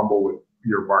is a fumble with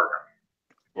your bargain.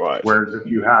 Right. Whereas if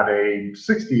you had a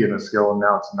 60 in a skill and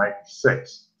now it's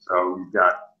 96, so you've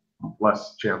got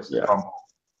less chance to fumble.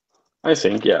 I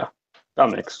think, yeah, that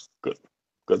makes good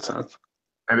sense.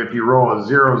 And if you roll a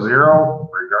 0-0,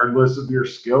 regardless of your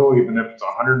skill, even if it's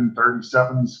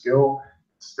 137 skill,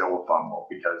 it's still a fumble,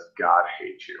 because God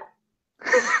hates you.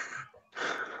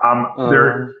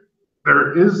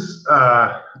 There is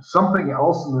something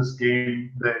else in this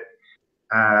game that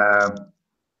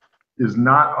is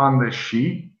not on the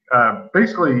sheet.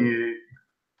 Basically,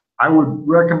 I would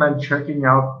recommend checking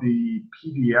out the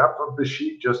PDF of the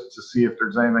sheet just to see if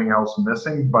there's anything else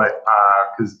missing, but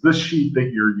because this sheet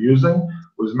that you're using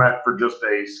was meant for just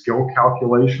a skill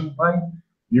calculation thing.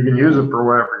 You can use it for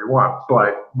whatever you want,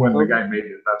 but when the guy made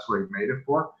it, that's what he made it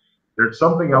for. There's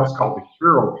something else called the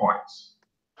hero points.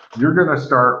 You're going to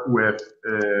start with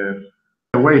the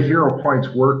way hero points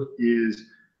work is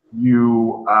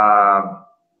you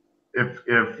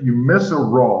if you miss a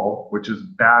roll, which is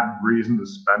bad reason to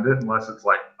spend it unless it's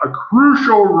like a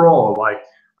crucial roll, like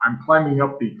I'm climbing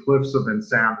up the cliffs of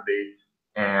insanity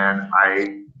and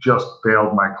I just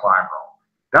failed my climb roll.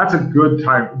 That's a good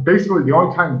time. Basically, the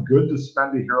only time good to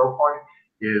spend a hero point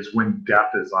is when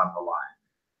death is on the line.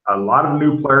 A lot of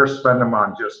new players spend them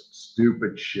on just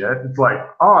stupid shit. It's like,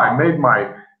 oh, I made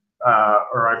my,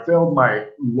 or I failed my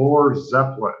lore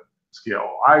Zeppelin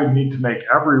skill. I need to make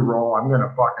every roll. I'm going to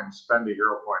fucking spend a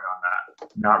hero point on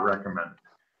that. Not recommended.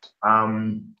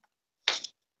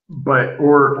 But,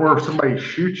 or if somebody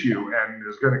shoots you and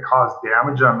is going to cause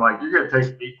damage, I'm like, you're going to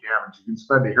take 8 damage. You can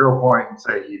spend a hero point and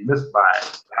say he missed by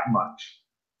that much.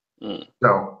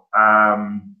 So,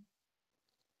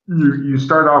 you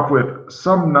start off with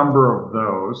some number of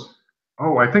those.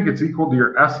 Oh, I think it's equal to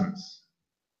your essence.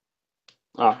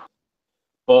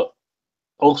 But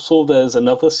also there's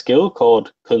another skill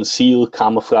called Conceal,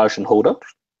 Camouflage, and Holdup.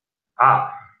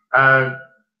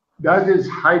 That is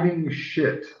hiding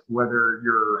shit, whether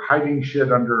you're hiding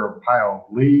shit under a pile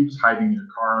of leaves, hiding your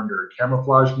car under a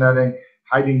camouflage netting,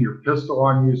 hiding your pistol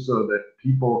on you so that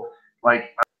people,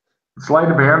 like,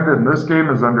 sleight of hand in this game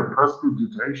is under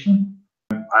prestidigitation.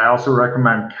 I also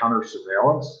recommend counter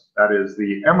surveillance. That is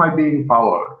the am I being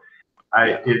followed?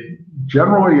 It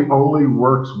generally only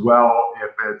works well if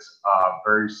it's a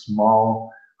very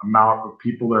small amount of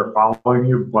people that are following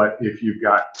you, but if you've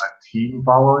got a team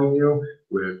following you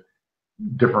with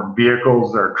different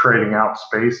vehicles that are trading out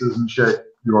spaces and shit,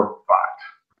 you're fucked.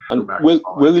 And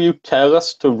will you tell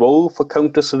us to roll for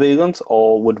counter surveillance,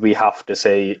 or would we have to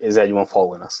say, is anyone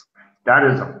following us? That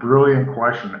is a brilliant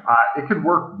question. It could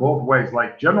work both ways.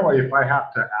 Like generally, if I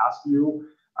have to ask you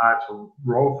to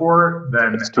roll for it,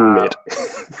 then it's too late.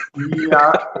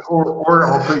 Yeah, or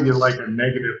I'll put you like a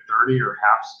 -30 or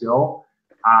half skill.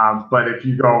 But if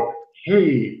you go,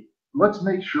 hey, let's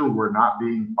make sure we're not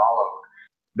being followed,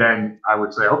 then I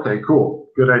would say, okay, cool,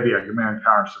 good idea. Give me a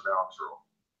counter surveillance roll.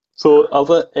 So, are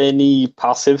there any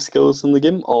passive skills in the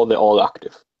game, or they're all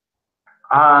active?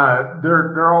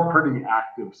 They're all pretty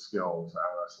active skills,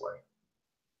 honestly.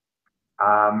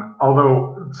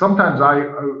 Although sometimes I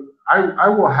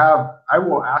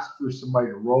will ask for somebody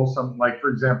to roll something. Like for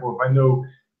example, if I know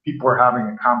people are having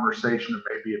a conversation that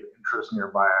may be of interest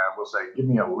nearby, I will say, give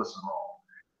me a listen roll,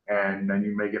 and then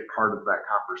you may get part of that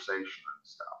conversation and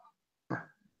stuff.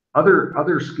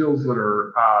 Other skills that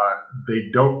are they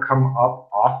don't come up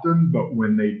often, but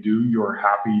when they do, you're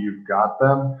happy you've got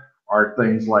them. Are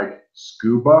things like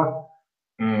scuba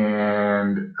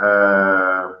and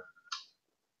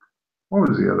what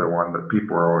was the other one that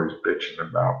people are always bitching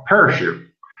about? Parachute.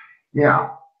 Yeah,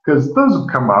 because those have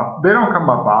come up. They don't come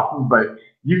up often, but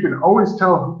you can always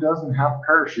tell who doesn't have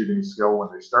parachuting skill when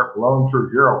they start blowing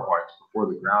through hero points before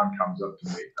the ground comes up to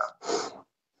meet them.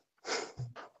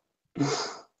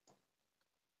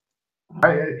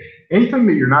 Anything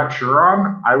that you're not sure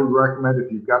on, I would recommend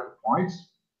if you've got the points,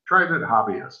 try it at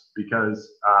hobbyist,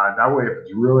 because that way if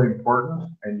it's really important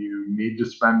and you need to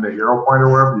spend a hero point or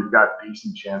whatever, you've got a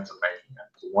decent chance of making it.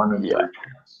 It's 1 in 3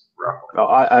 chance, roughly.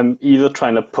 I'm either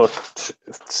trying to put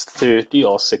 30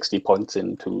 or 60 points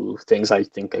into things I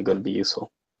think are going to be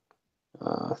useful.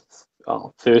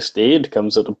 First aid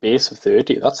comes at a base of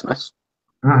 30. That's nice.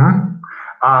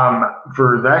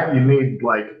 For that, you need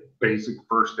like basic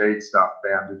first aid stuff,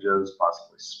 bandages,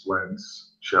 possibly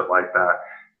splints, shit like that.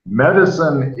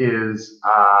 Medicine is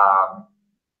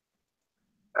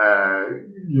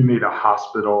you need a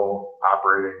hospital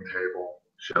operating table,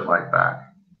 shit like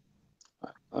that.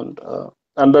 And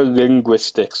the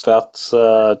linguistics, that's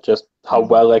just how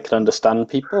well I can understand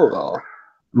people, or?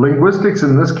 Linguistics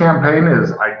in this campaign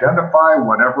is identify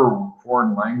whatever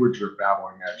foreign language they're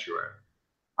babbling at you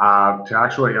in. To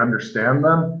actually understand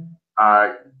them,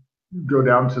 go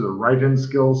down to the write-in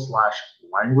skills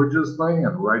 / languages thing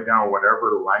and write down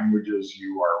whatever languages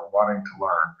you are wanting to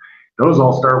learn. Those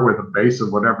all start with a base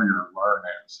of whatever your learn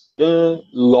is.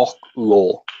 Lock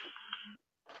law.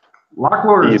 Lock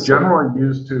law is generally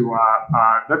used to,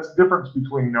 that's the difference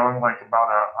between knowing like about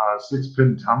a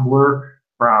 6-pin tumbler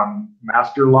from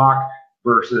Master Lock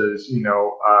versus,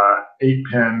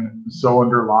 8-pin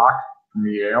cylinder lock from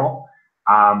Yale.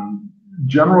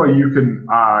 generally you can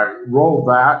roll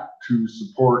that to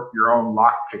support your own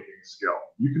lock picking skill.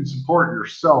 You can support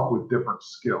yourself with different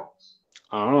skills.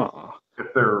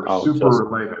 If they're super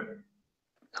related.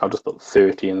 I'll just put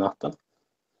 30 in that then.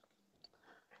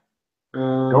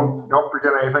 Don't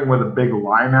forget anything with a big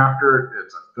line after it.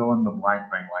 It's a fill in the blank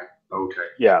thing, like okay.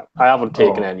 Yeah, I haven't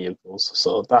taken any of those,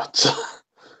 so that's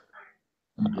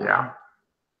yeah.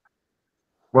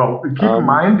 Well, keep in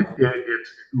mind, it's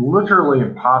literally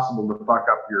impossible to fuck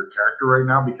up your character right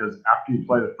now, because after you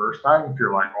play the first time, if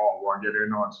you're like, oh, I want to get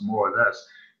in on some more of this,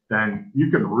 then you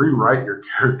can rewrite your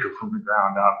character from the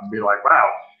ground up and be like, wow,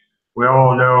 we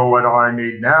all know what I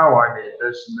need now. I need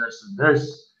this and this and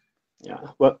this. Yeah,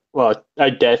 well, I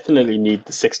definitely need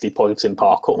the 60 points in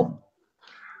parkour.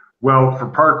 Well, for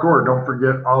parkour, don't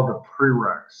forget all the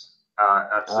prereqs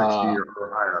at 60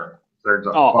 or higher. There's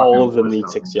all of them need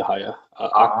 60 or higher.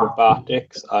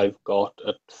 Acrobatics, I've got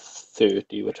at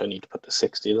 30, which I need to put to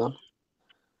 60 then.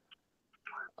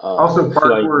 Also,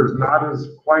 parkour is not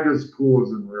quite as cool as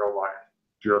in real life,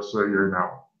 just so you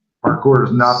know. Parkour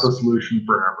is not the solution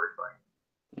for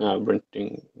everything.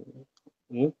 Renting.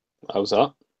 How's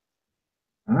that?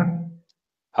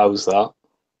 How's that?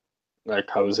 Like,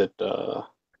 how is it? How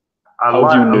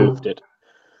have you moved it?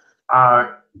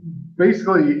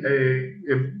 Basically,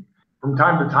 from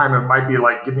time to time, it might be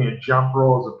like, give me a jump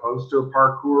roll as opposed to a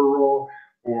parkour roll,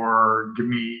 or give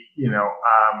me,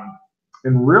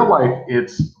 in real life,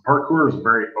 parkour is a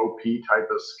very OP type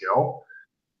of skill.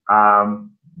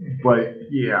 But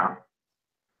yeah,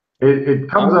 it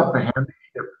comes up handy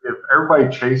if everybody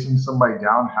chasing somebody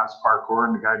down has parkour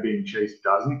and the guy being chased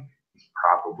doesn't, he's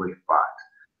probably fucked.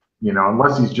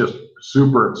 Unless he's just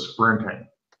super at sprinting,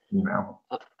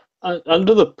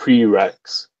 Under the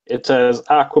prereqs, it says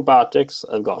acrobatics,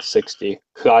 I've got 60,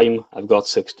 climb, I've got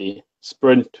 60,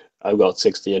 sprint, I've got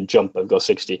 60, and jump, I've got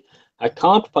 60. I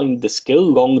can't find the skill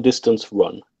long distance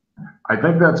run. I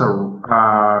think that's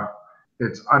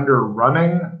it's under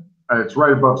running. It's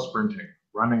right above sprinting,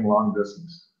 running long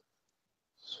distance.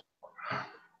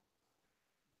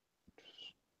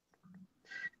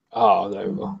 Oh, there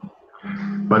we go.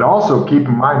 But also keep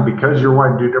in mind, because you're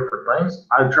wanting to do different things,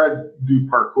 I've tried to do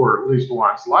parkour at least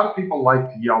once. A lot of people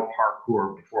like to yell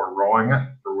parkour before rolling it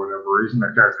for whatever reason.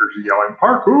 Their characters are yelling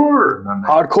parkour. And then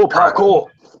parkour.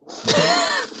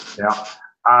 Yeah.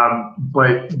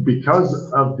 But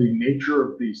because of the nature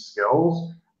of these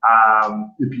skills,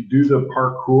 if you do the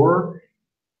parkour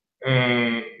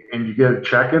and you get a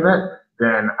check in it,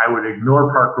 then I would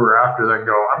ignore parkour after that and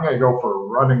go, I'm going to go for a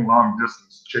running long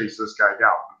distance, chase this guy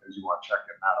down, because you want to check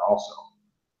in that also.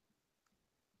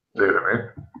 See what I mean?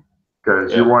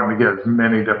 Because you're wanting to get as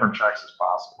many different checks as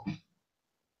possible.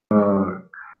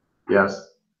 Yes.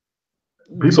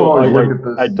 People always look at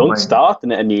this. I don't start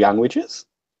in any languages.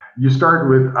 You start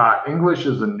with English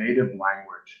as a native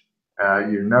language.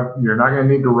 You're not going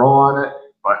to need to roll on it,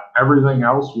 but everything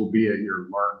else will be at your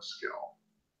learned skill.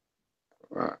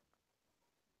 Right.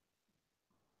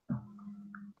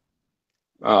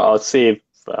 I'll save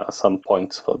some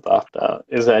points for that.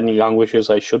 Is there any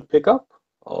languages I should pick up?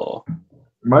 Or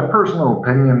my personal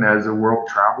opinion as a world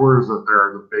traveler is that there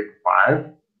are the big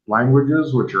 5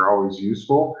 languages, which are always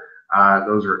useful.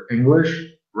 Those are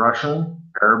English, Russian,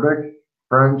 Arabic,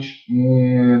 French,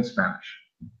 and Spanish.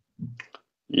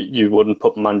 You wouldn't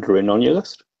put Mandarin on your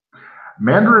list?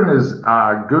 Mandarin is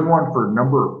a good one for a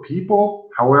number of people.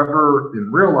 However, in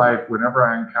real life, whenever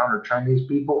I encounter Chinese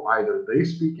people, either they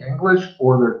speak English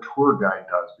or their tour guide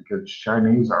does, because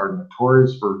Chinese are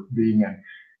notorious for being in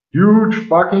huge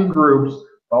fucking groups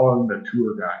following the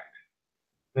tour guide.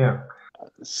 Yeah.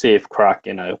 Safe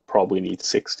cracking, I probably need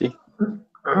 60.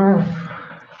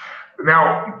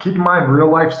 Now, keep in mind, real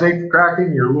life safe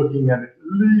cracking, you're looking at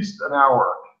least an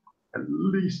hour. At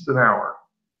least an hour.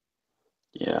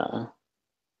 Yeah.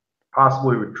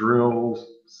 Possibly with drills,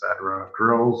 etc.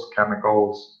 Drills,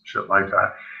 chemicals, shit like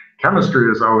that. Chemistry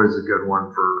is always a good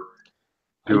one for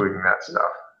doing that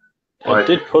stuff. I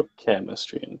did put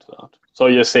chemistry into that. So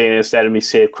you're saying instead of me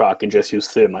safe cracking, just use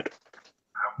thermite?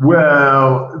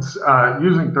 Well,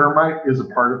 using thermite is a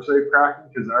part of safe cracking,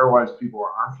 because otherwise people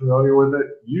aren't familiar with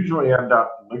it. Usually end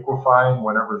up liquefying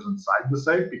whatever's inside the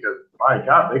safe, because by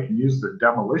God, they can use their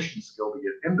demolition skill to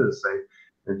get into the safe.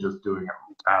 They're just doing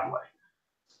it badly.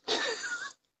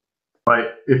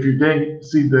 But if you're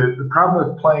the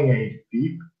problem with playing a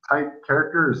thief type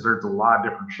character is there's a lot of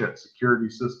different shit: security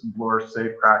system floors,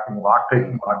 safe cracking,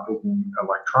 lockpicking,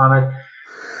 electronic,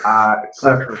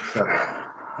 etc.,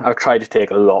 etc. I've tried to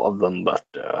take a lot of them, but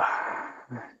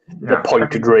the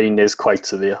point to drain is quite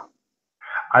severe.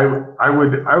 I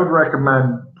would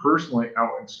recommend personally out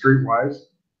in Streetwise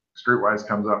Streetwise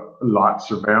comes up a lot.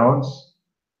 Surveillance,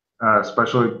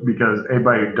 especially because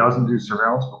anybody who doesn't do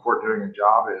surveillance before doing a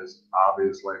job is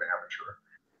obviously an amateur.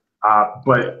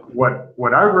 But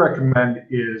what I recommend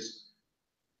is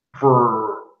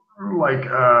for like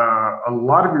a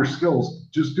lot of your skills,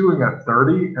 just doing a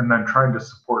 30 and then trying to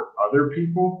support other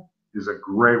people is a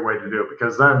great way to do it,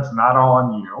 because then it's not all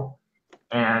on you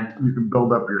and you can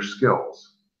build up your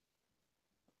skills.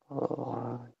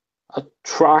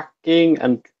 Tracking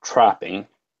and trapping.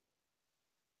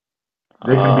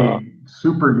 They can be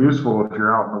super useful if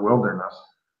you're out in the wilderness.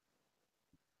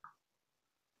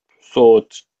 So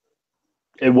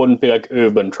it wouldn't be like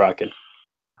urban tracking.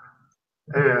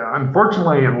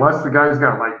 Unfortunately, unless the guy's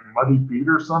got like muddy feet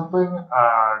or something,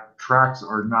 tracks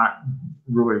are not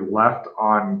really left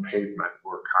on pavement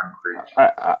or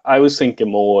concrete. I was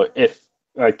thinking more if,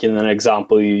 like in an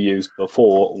example you used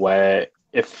before, where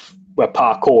if we're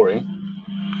parkouring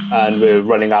and we're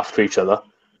running after each other,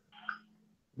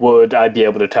 would I be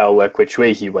able to tell like which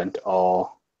way he went?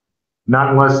 Or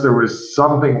not unless there was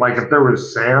something, like if there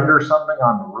was sand or something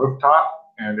on the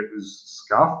rooftop and it was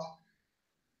scuffed,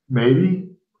 maybe,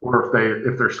 or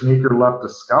if their sneaker left a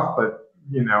scuff. But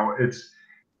you know, it's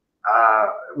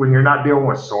when you're not dealing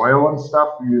with soil and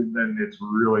stuff, then it's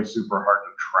really super hard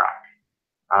to track.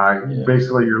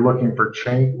 Basically, you're looking for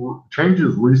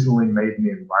changes recently made in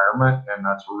the environment, and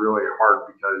that's really hard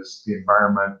because the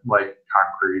environment, like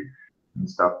concrete and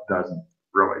stuff, doesn't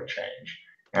really change.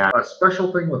 And a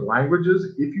special thing with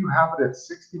languages, if you have it at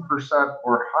 60%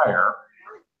 or higher,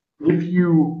 if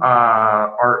you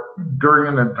are during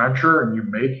an adventure and you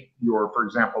make your, for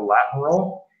example, Latin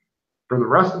roll, for the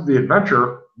rest of the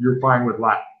adventure, you're fine with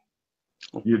Latin.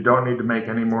 You don't need to make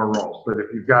any more rolls. But if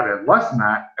you've got it less than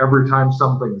that, every time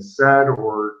something's said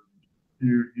or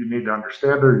you need to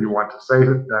understand it or you want to say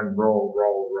it, then roll.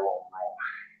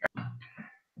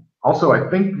 Also, I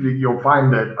think that you'll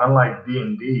find that unlike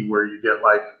D&D, where you get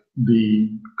like the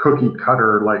cookie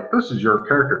cutter, like this is your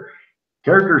character,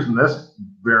 characters in this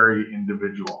very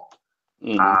individual.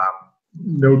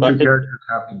 No two characters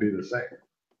have to be the same.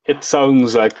 It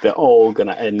sounds like they're all going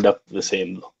to end up the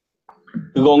same.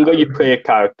 The longer you play a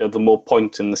character, the more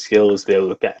points in the skills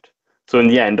they'll get. So in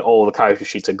the end, all the character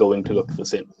sheets are going to look the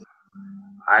same.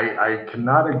 I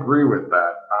cannot agree with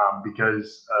that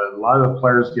because a lot of the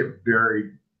players get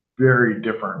very, very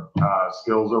different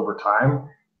skills over time,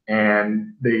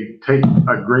 and they take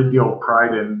a great deal of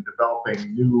pride in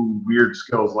developing new weird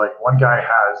skills. Like one guy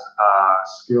has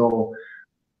skill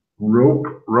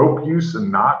rope use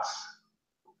and knots.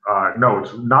 No,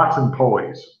 it's knots and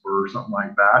pulleys or something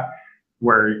like that,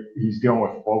 where he's dealing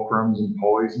with fulcrums and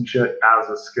pulleys and shit as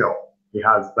a skill. He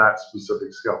has that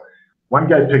specific skill. One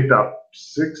guy picked up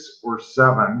 6 or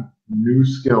 7 new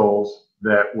skills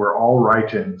that were all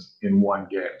write-ins in one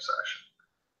game session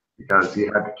because he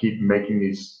had to keep making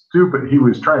these stupid, he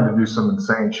was trying to do some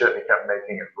insane shit and he kept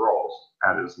making his rolls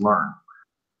at his learn.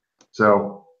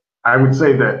 So I would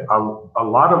say that a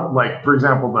lot of, like, for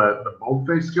example, the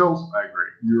boldface skills, I agree.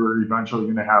 You're eventually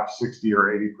going to have 60 or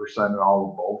 80% in all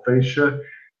the boldface shit.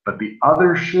 But the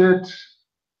other shit,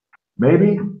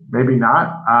 maybe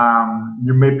not.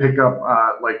 You may pick up,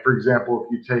 like, for example,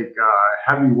 if you take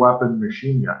heavy weapon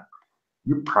machine gun,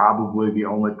 you're probably the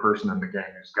only person in the game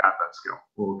who's got that skill.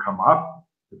 Will it come up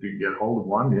if you get hold of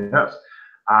one? Yes.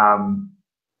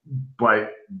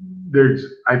 But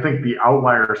I think the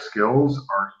outlier skills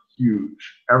are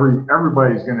huge.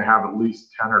 Everybody's going to have at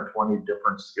least 10 or 20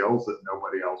 different skills that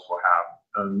nobody else will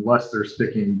have, unless they're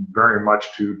sticking very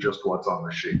much to just what's on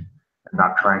the sheet and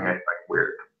not trying anything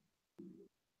weird.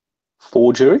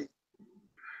 Forgery?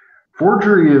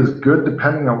 Forgery is good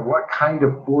depending on what kind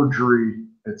of forgery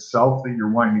itself that you're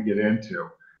wanting to get into.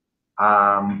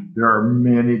 There are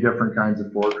many different kinds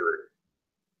of forgery.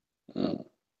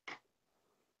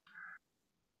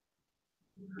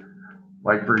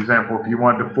 Like, for example, if you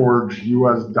wanted to forge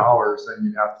US dollars, then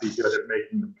you'd have to be good at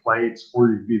making the plates, or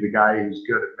you'd be the guy who's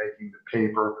good at making the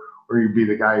paper, or you'd be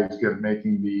the guy who's good at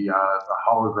making the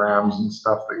holograms and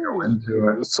stuff that go into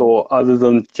it. So other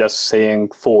than just saying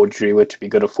forgery, which would be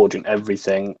good at forging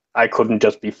everything, I couldn't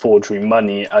just be forgery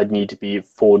money. I'd need to be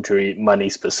forgery money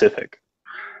specific.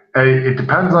 It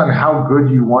depends on how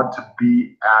good you want to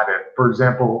be at it. For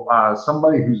example,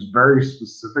 somebody who's very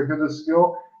specific at a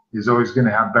skill is always going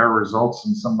to have better results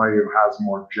than somebody who has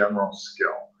more general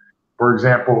skill. For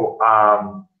example,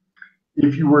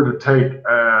 if you were to take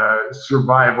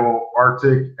survival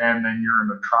Arctic and then you're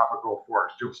in a tropical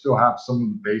forest, you'll still have some of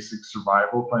the basic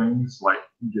survival things like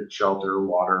get shelter,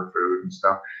 water, food, and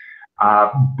stuff.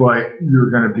 But you're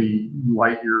going to be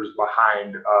light years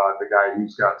behind the guy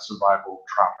who's got survival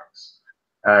tropics.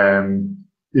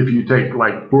 If you take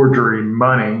like forgery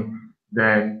money,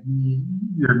 then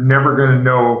you're never going to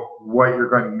know what you're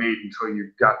going to need until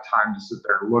you've got time to sit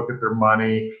there and look at their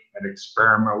money and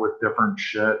experiment with different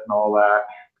shit and all that,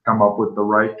 come up with the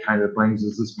right kind of things.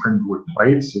 Is this printed with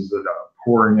plates? Is it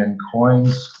pouring in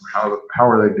coins? How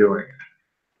are they doing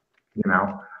it? You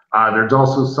know, there's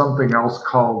also something else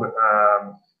called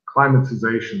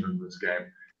climatization in this game,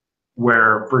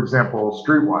 where, for example,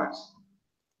 Streetwise.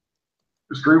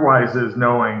 Streetwise is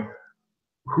knowing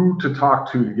who to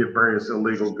talk to get various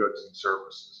illegal goods and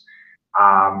services.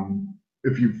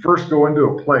 If you first go into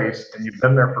a place and you've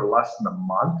been there for less than a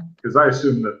month, because I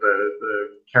assume that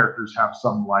the characters have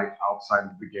some life outside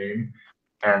of the game,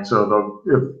 and so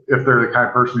if they're the kind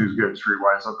of person who's good at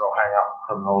Streetwise, they'll go hang out with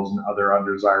criminals and other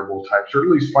undesirable types, or at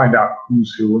least find out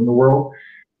who's who in the world.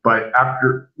 But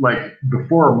after, like,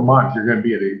 before a month, you're going to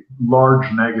be at a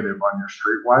large negative on your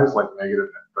Streetwise, like negative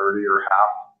 30 or half,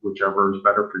 whichever is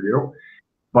better for you.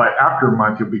 But after a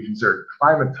month, you'll be considered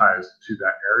climatized to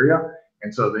that area.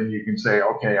 And so then you can say,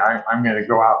 okay, I'm going to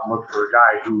go out and look for a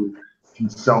guy who can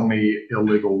sell me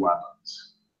illegal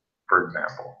weapons, for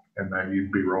example. And then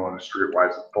you'd be rolling a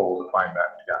Streetwise at full to find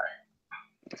that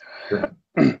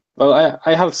guy. Well,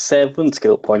 I have 7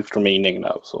 skill points remaining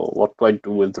now. So what do I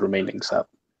do with the remaining 7?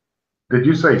 Did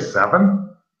you say 7?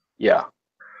 Yeah.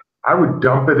 I would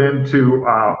dump it into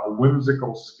a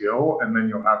whimsical skill, and then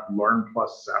you'll have learn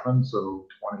plus 7, so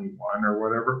 21 or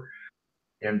whatever,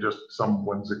 and just some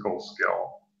whimsical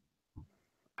skill.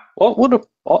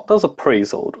 What does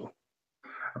appraisal do?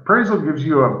 Appraisal gives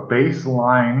you a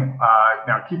baseline.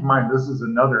 Now, keep in mind, this is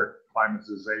another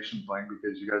climatization thing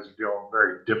because you guys are dealing with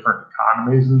very different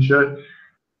economies and shit,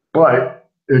 but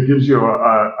it gives you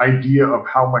an idea of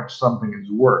how much something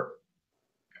is worth.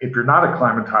 If you're not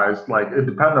acclimatized, like, it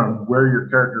depends on where your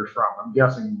character is from. I'm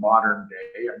guessing modern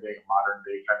day. I'm getting a modern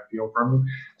day kind of feel from you.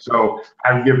 So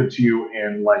I would give it to you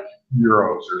in like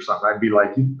euros or something. I'd be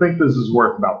like, you think this is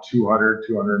worth about 200,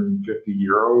 250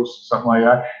 euros, something like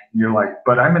that. And you're like,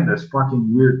 but I'm in this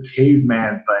fucking weird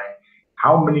caveman thing.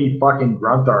 How many fucking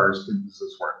gruntars is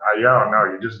this worth? I don't know.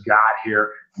 You just got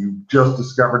here. You just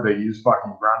discovered they use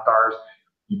fucking gruntars.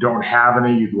 You don't have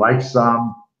any. You'd like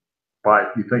some,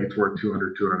 but you think it's worth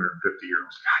 200, 250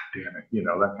 euros. God damn it. You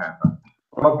know, that kind of thing.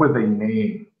 Come up with a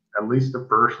name, at least the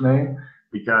first name,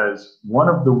 because one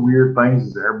of the weird things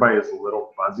is everybody is a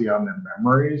little fuzzy on their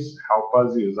memories. How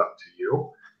fuzzy is up to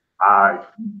you.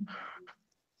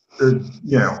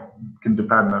 You know, can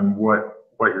depend on what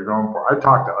you're going for. I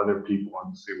talk to other people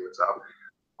and see what's up.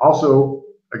 Also,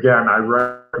 again, I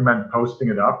recommend posting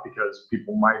it up because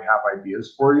people might have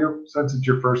ideas for you. Since it's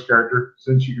your first character,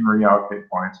 since you can reallocate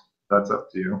points, that's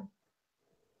up to you.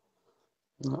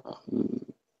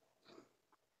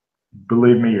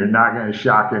 Believe me, you're not going to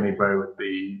shock anybody with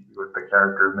the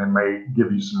character. They may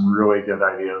give you some really good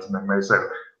ideas, and they may say,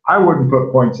 I wouldn't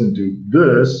put points into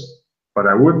this, but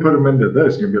I would put them into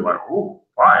this. You'll be like, oh,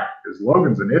 why? Because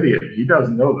Logan's an idiot. He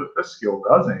doesn't know that this skill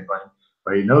does anything,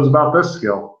 but he knows about this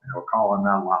skill, and he'll call on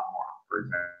that a lot more, for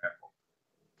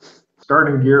example.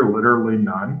 Starting gear, literally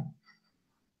none.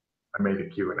 I made a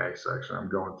Q&A section. I'm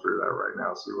going through that right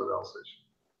now, see what else I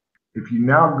should. If you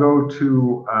now go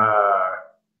to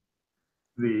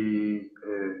the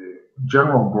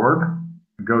general board,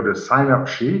 go to sign up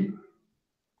sheet,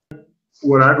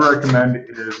 what I'd recommend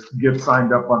is get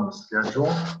signed up on the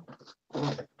schedule.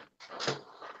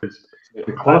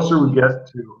 The closer we get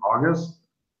to August,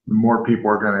 the more people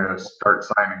are going to start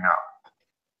signing up.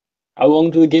 How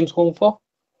long do the games go on for?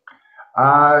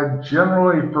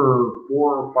 Generally for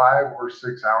 4 or 5 or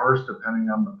 6 hours, depending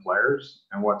on the players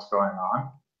and what's going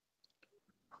on.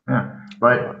 Yeah,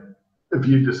 but if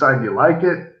you decide you like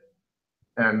it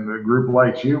and the group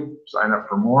likes you, sign up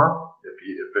for more.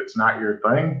 If it's not your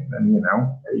thing, then, you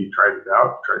know, hey, you tried it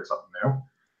out, tried something new.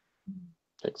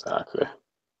 Exactly.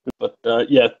 But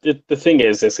yeah, the thing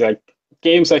is like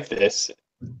games like this,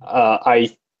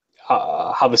 I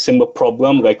have a similar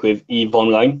problem like with EVE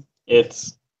Online.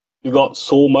 It's you got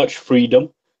so much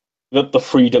freedom that the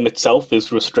freedom itself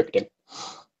is restricting.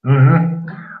 Mm-hmm.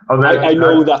 Oh, I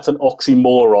know that's an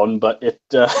oxymoron, but it.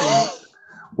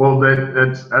 Well,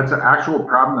 that's an actual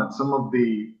problem that some of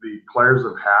the players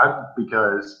have had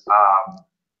because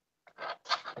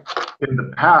in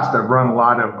the past I've run a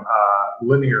lot of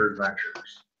linear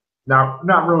adventures. Now,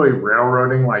 not really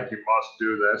railroading like you must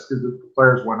do this, because if the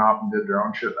players went off and did their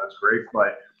own shit, that's great.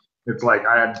 But it's like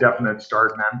I had definite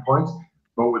start and end points.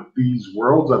 But with these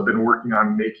worlds, I've been working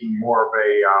on making more of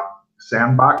a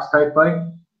sandbox type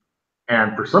thing.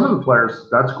 And for some of the players,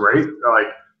 that's great. Like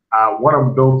one of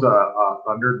them built a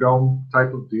Thunderdome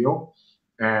type of deal.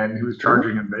 and he was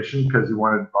charging admission because he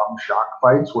wanted bum shock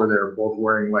fights where they're both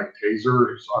wearing like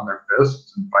tasers on their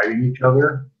fists and fighting each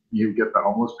other. You get the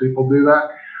homeless people do that,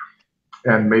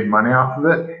 and made money off of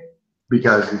it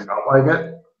because he felt like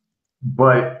it.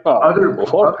 But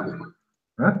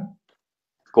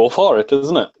go for it,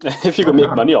 isn't it? If you can make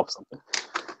money off something.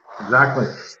 Exactly.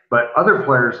 But other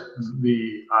players,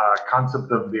 the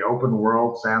concept of the open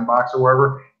world sandbox or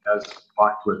whatever has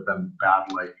fucked with them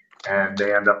badly. And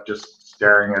they end up just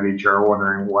staring at each other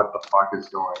wondering what the fuck is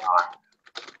going on.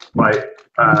 But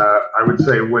I would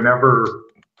say whenever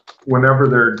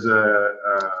there's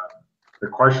the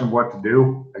question of what to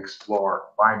do, explore,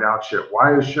 find out shit.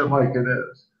 Why is shit like it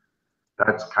is?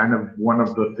 That's kind of one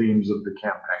of the themes of the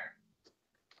campaign.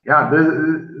 Yeah,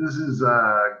 this is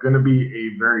going to be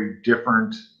a very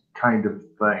different kind of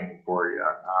thing for you.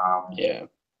 Yeah.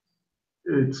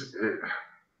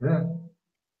 Yeah.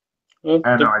 Well,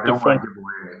 I don't want to give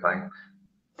away anything.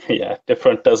 Yeah,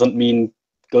 different doesn't mean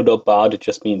good or bad. It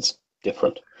just means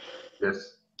different.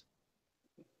 Yes.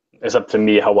 It's up to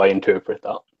me how I interpret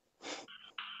that.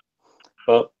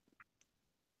 But,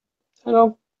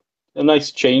 a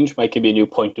nice change might give me a new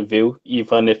point of view.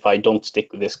 Even if I don't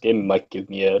stick with this game, it might give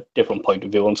me a different point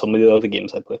of view on some of the other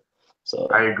games I play. So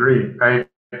I agree. I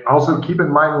also keep in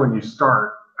mind when you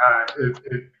start,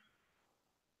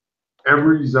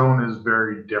 every zone is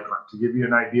very different. To give you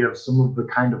an idea of some of the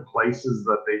kind of places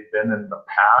that they've been in the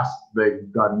past, they've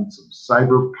done some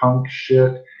cyberpunk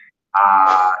shit.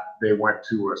 They went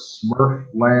to a Smurf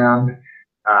land.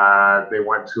 They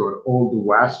went to an Old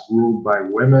West ruled by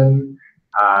women.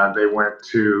 They went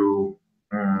to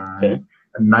a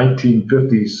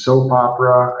 1950s soap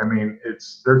opera. I mean,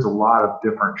 there's a lot of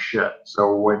different shit.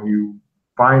 So when you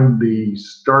find the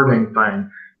starting thing,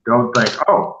 don't think,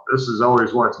 oh, this is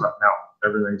always what's about. No,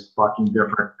 everything's fucking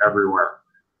different everywhere.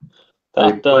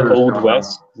 That Old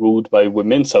West ruled by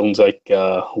women sounds like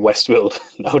Westworld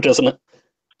now, doesn't it?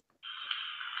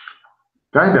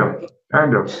 Kind of.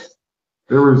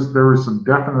 There was some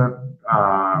definite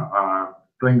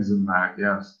things in that,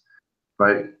 yes.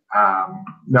 But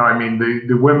no, I mean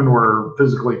the women were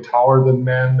physically taller than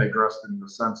men. They dressed in the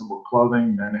sensible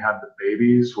clothing. Men had the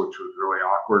babies, which was really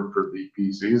awkward for the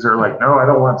PCs. They're like, no, I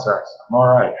don't want sex. I'm all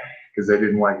right, because they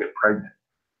didn't want to get pregnant.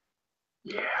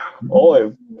 Yeah. Oh,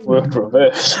 it worked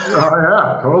reverse. Oh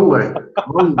yeah, totally.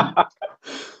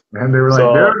 And they were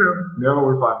like, no,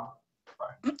 we're fine.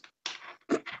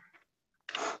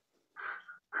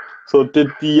 So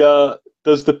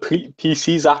does the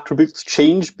PC's attributes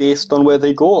change based on where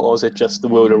they go, or is it just the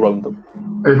world around them?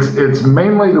 It's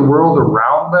mainly the world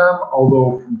around them,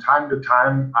 although from time to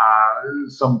time,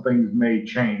 some things may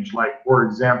change. Like, for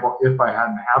example, if I had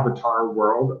an avatar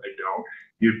world, I don't,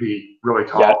 you'd be really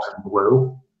tall and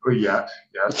blue. Yes.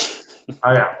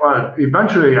 Yeah. Well,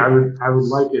 eventually, I would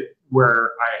like it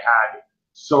where I had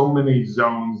so many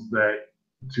zones that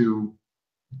to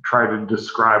try to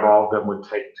describe all of them would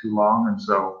take too long, and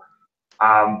so.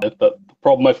 The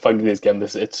problem I find with this game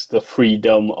is it's the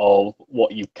freedom of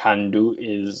what you can do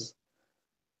is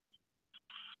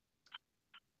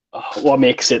what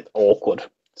makes it awkward.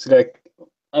 It's like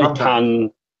I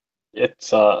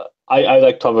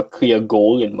like to have a clear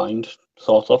goal in mind,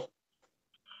 sort of.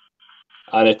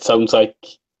 And it sounds like,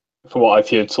 from what I've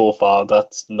heard so far,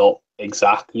 that's not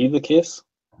exactly the case.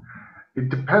 It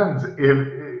depends.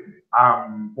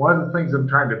 One of the things I'm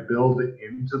trying to build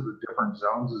into the different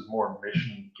zones is more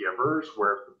mission givers,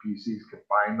 where if the PCs can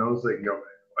find those, they can go,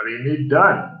 what do you need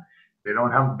done? They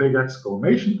don't have a big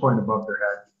exclamation point above their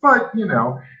head, but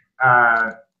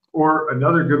or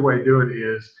another good way to do it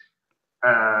is,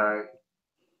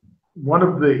 one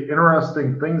of the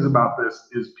interesting things about this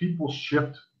is people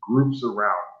shift groups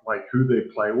around, like who they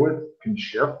play with can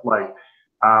shift. Like,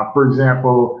 for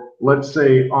example, let's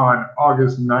say on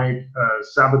August 9th,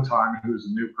 Sabaton, who's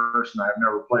a new person I've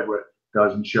never played with,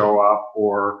 doesn't show up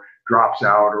or drops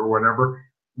out or whatever.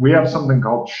 We have something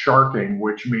called sharking,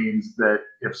 which means that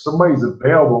if somebody's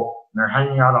available and they're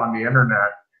hanging out on the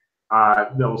internet,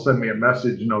 they'll send me a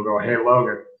message and they'll go, hey,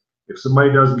 Logan, if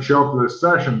somebody doesn't show up for this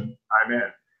session, I'm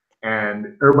in.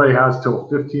 And everybody has till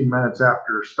 15 minutes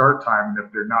after start time. And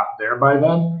if they're not there by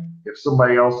then, if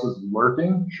somebody else is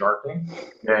lurking, sharking,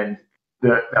 then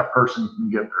that person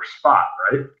can get their spot,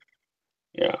 right?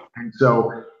 Yeah. And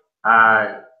so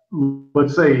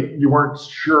let's say you weren't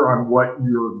sure on what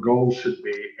your goal should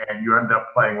be, and you end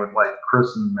up playing with like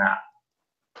Chris and Matt,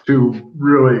 two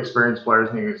really experienced players,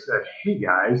 and you said, hey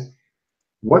guys,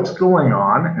 what's going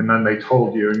on? And then they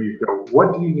told you, and you go,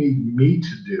 what do you need me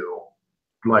to do?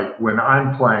 Like when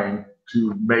I'm playing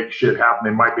to make shit happen,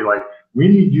 they might be like, we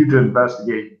need you to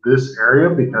investigate this area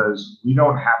because we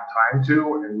don't have time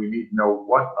to, and we need to know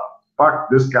what the fuck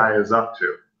this guy is up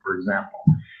to, for example.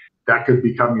 That could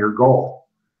become your goal,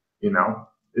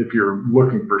 if you're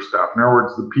looking for stuff. In other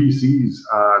words, the PCs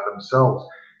themselves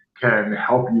can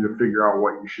help you to figure out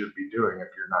what you should be doing if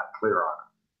you're not clear on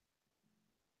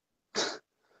it.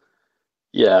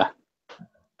 Yeah.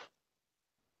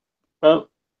 Well,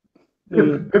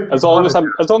 as long as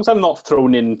I'm not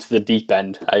thrown into the deep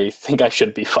end, I think I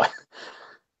should be fine.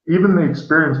 Even the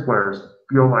experienced players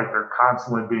feel like they're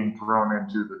constantly being thrown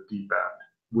into the deep end,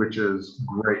 which is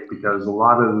great because a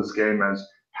lot of this game is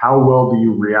how well do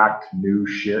you react to new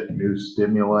shit, new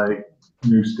stimuli,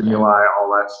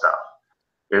 all that stuff.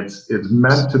 It's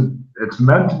meant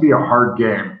to be a hard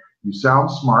game. You sound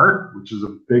smart, which is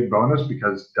a big bonus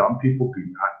because dumb people do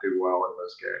not do well in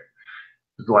this game.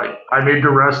 It's like, I need to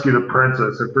rescue the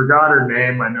princess. I forgot her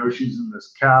name. I know she's in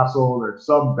this castle. There's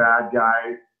some bad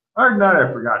guy. Or not,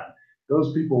 I forgot.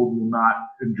 Those people will not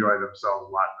enjoy themselves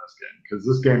a lot in this game because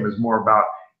this game is more about,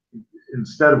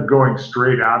 instead of going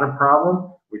straight at a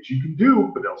problem, which you can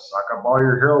do, but they'll suck up all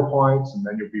your hero points and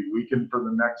then you'll be weakened for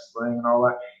the next thing and all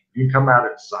that. You can come at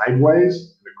it sideways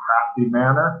in a crafty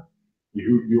manner.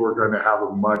 You are going to have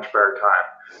a much better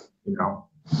time.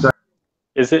 So,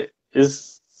 is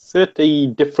it a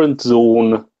different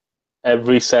zone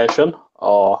every session,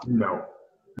 or no?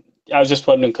 I was just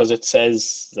wondering because it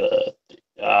says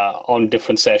on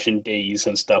different session days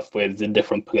and stuff with the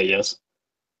different players.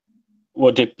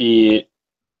 Would it be,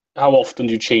 how often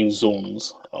do you change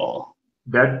zones? Or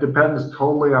that depends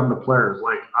totally on the players.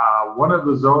 Like one of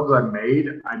the zones I made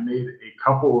a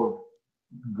couple of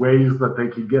ways that they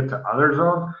could get to other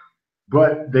zones,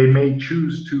 but they may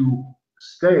choose to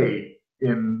stay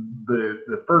in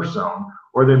the first zone,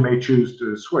 or they may choose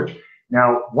to switch.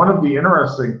 Now, one of the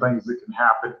interesting things that can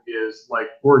happen is, like,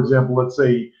 for example, let's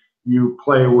say you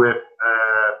play with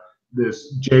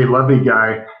this Jay Levy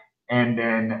guy, and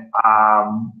then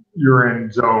you're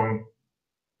in zone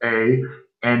A,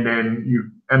 and then you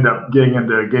end up getting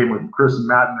into a game with Chris and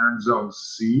Matt, and they're in zone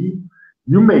C.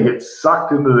 You may get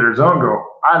sucked into their zone, go,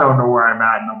 I don't know where I'm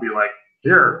at, and they'll be like,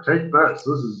 here, take this.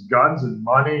 This is guns and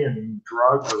money and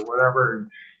drugs or whatever. And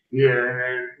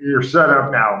yeah, you're set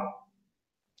up now.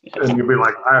 And you'll be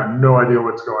like, I have no idea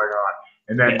what's going on.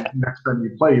 And then next time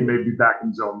you play, you may be back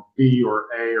in zone B or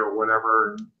A or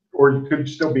whatever, or you could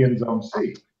still be in zone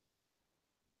C.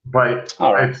 But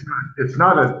it's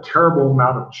not a terrible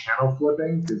amount of channel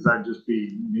flipping because that'd just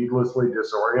be needlessly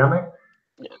disorienting.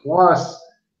 Plus,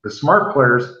 the smart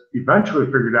players eventually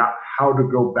figured out how to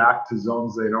go back to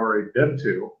zones they'd already been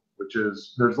to, which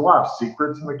is, there's a lot of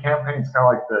secrets in the campaign. It's kind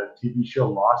of like the TV show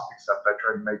Lost, except I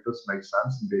tried to make this make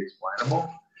sense and be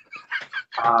explainable.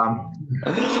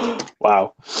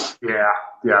 Wow. Yeah.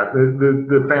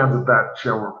 The fans of that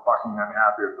show were fucking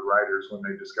unhappy with the writers when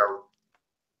they discovered,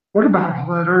 what about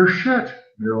all that other shit?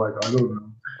 And you're like, I don't know.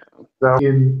 So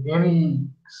in any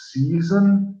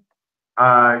season,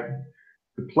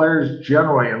 the players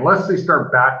generally, unless they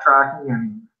start backtracking,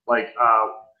 and like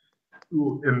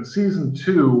in season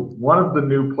 2, one of the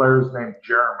new players named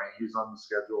Jeremy, he's on the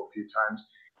schedule a few times.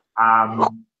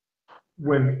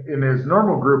 When in his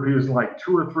normal group, he was in like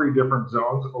 2 or 3 different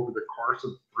zones over the course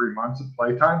of 3 months of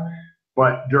playtime.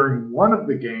 But during one of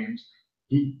the games,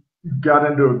 he got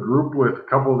into a group with a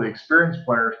couple of the experienced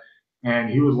players, and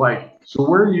he was like, so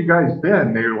where have you guys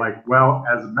been? They were like, well,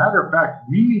 as a matter of fact,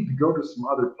 we need to go to some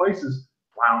other places.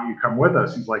 Why don't you come with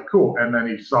us? He's like, cool. And then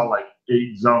he saw like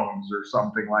 8 zones or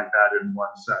something like that in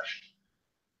one session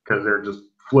because they're just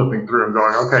flipping through and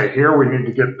going, okay, here we need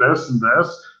to get this and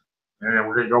this, and then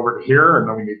we're going to go over to here, and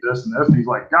then we need this and this. And he's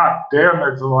like, God damn,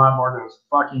 there's a lot more to this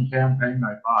fucking campaign than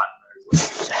I thought.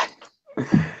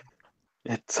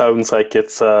 It sounds like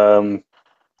it's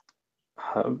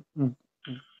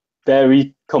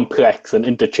very complex and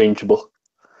interchangeable.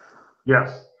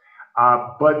 Yes.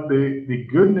 But the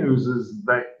good news is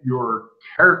that your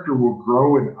character will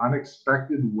grow in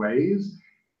unexpected ways.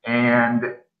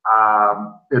 And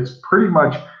it's pretty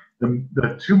much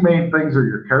the 2 main things are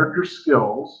your character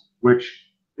skills, which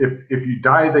if you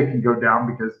die, they can go down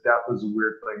because death is a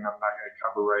weird thing I'm not going to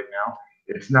cover right now.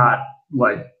 It's not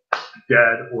like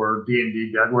Dead or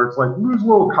D&D Dead where it's like lose a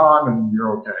little con and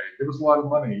you're okay. Give us a lot of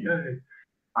money. Yay.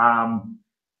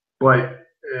 But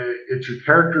it's your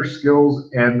character skills,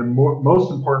 and the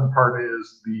most important part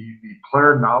is the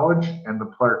player knowledge and the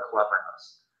player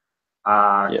cleverness.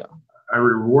 I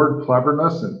reward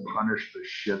cleverness and punish the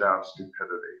shit out of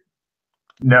stupidity.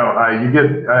 No, you get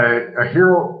a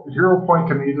hero. Hero point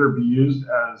can either be used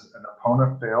as an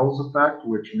opponent fails effect,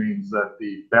 which means that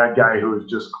the bad guy who is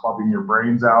just clubbing your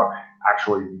brains out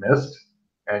actually missed,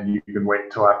 and you can wait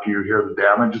until after you hear the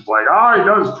damage. It's like, oh, he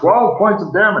does 12 points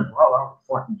of damage. Well, that would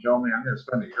fucking kill me. I'm going to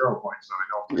spend a hero point so I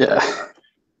don't forget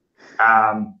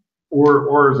that.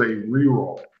 Or as a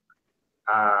reroll.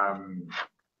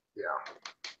 Yeah.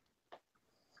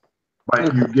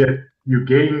 But you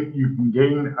can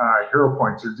gain hero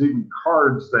points. There's even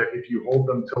cards that if you hold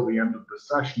them till the end of the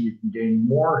session, you can gain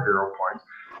more hero points.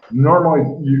 Normally,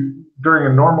 during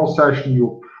a normal session,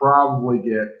 you'll probably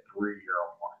get 3 hero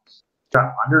points.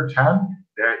 Got under 10.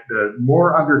 The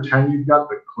more under 10 you've got,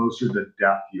 the closer to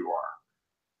death you are.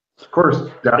 Of course,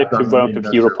 death if you run out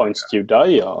of hero points, do you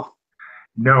die? Or?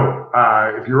 No.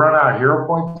 If you run out of hero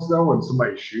points, though, when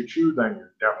somebody shoots you, then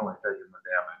you're definitely taking the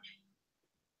damage.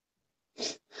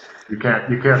 You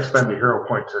can't spend a hero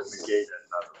point to negate it,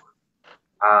 in other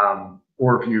words.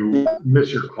 Or if you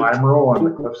miss your climb roll on the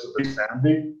cliffs of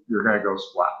insanity, you're going to go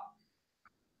splat.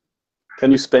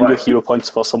 Can you spend your hero points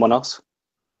for someone else?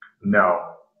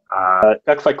 No.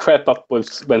 Like if I crept up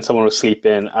when someone was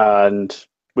sleeping, and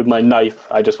with my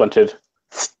knife, I just wanted.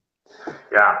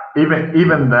 Yeah,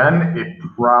 even then, it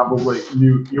probably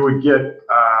you would get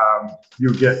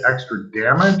extra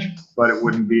damage, but it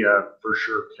wouldn't be a for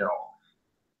sure kill.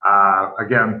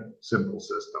 Again, simple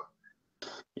system.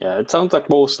 Yeah, it sounds like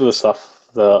most of the stuff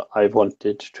that I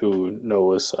wanted to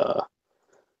know is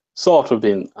sort of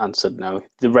been answered now.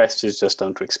 The rest is just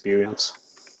down to experience.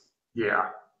 Yeah.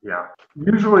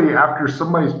 Usually, after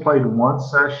somebody's played one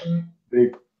session,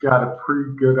 they've got a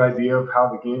pretty good idea of how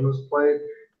the game is played.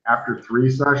 After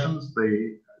 3 sessions,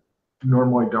 they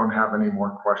normally don't have any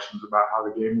more questions about how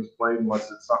the game is played unless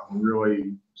it's something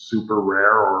really super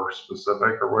rare or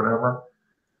specific or whatever.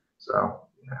 So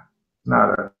yeah,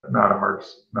 not a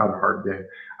hard game.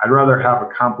 I'd rather have a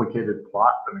complicated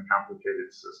plot than a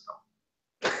complicated system.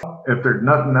 If there's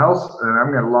nothing else, then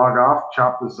I'm going to log off,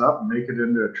 chop this up, and make it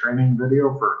into a training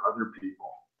video for other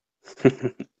people.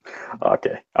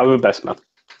 Okay, I'm the best man.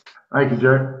 Thank you,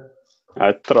 Jay.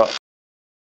 I thought.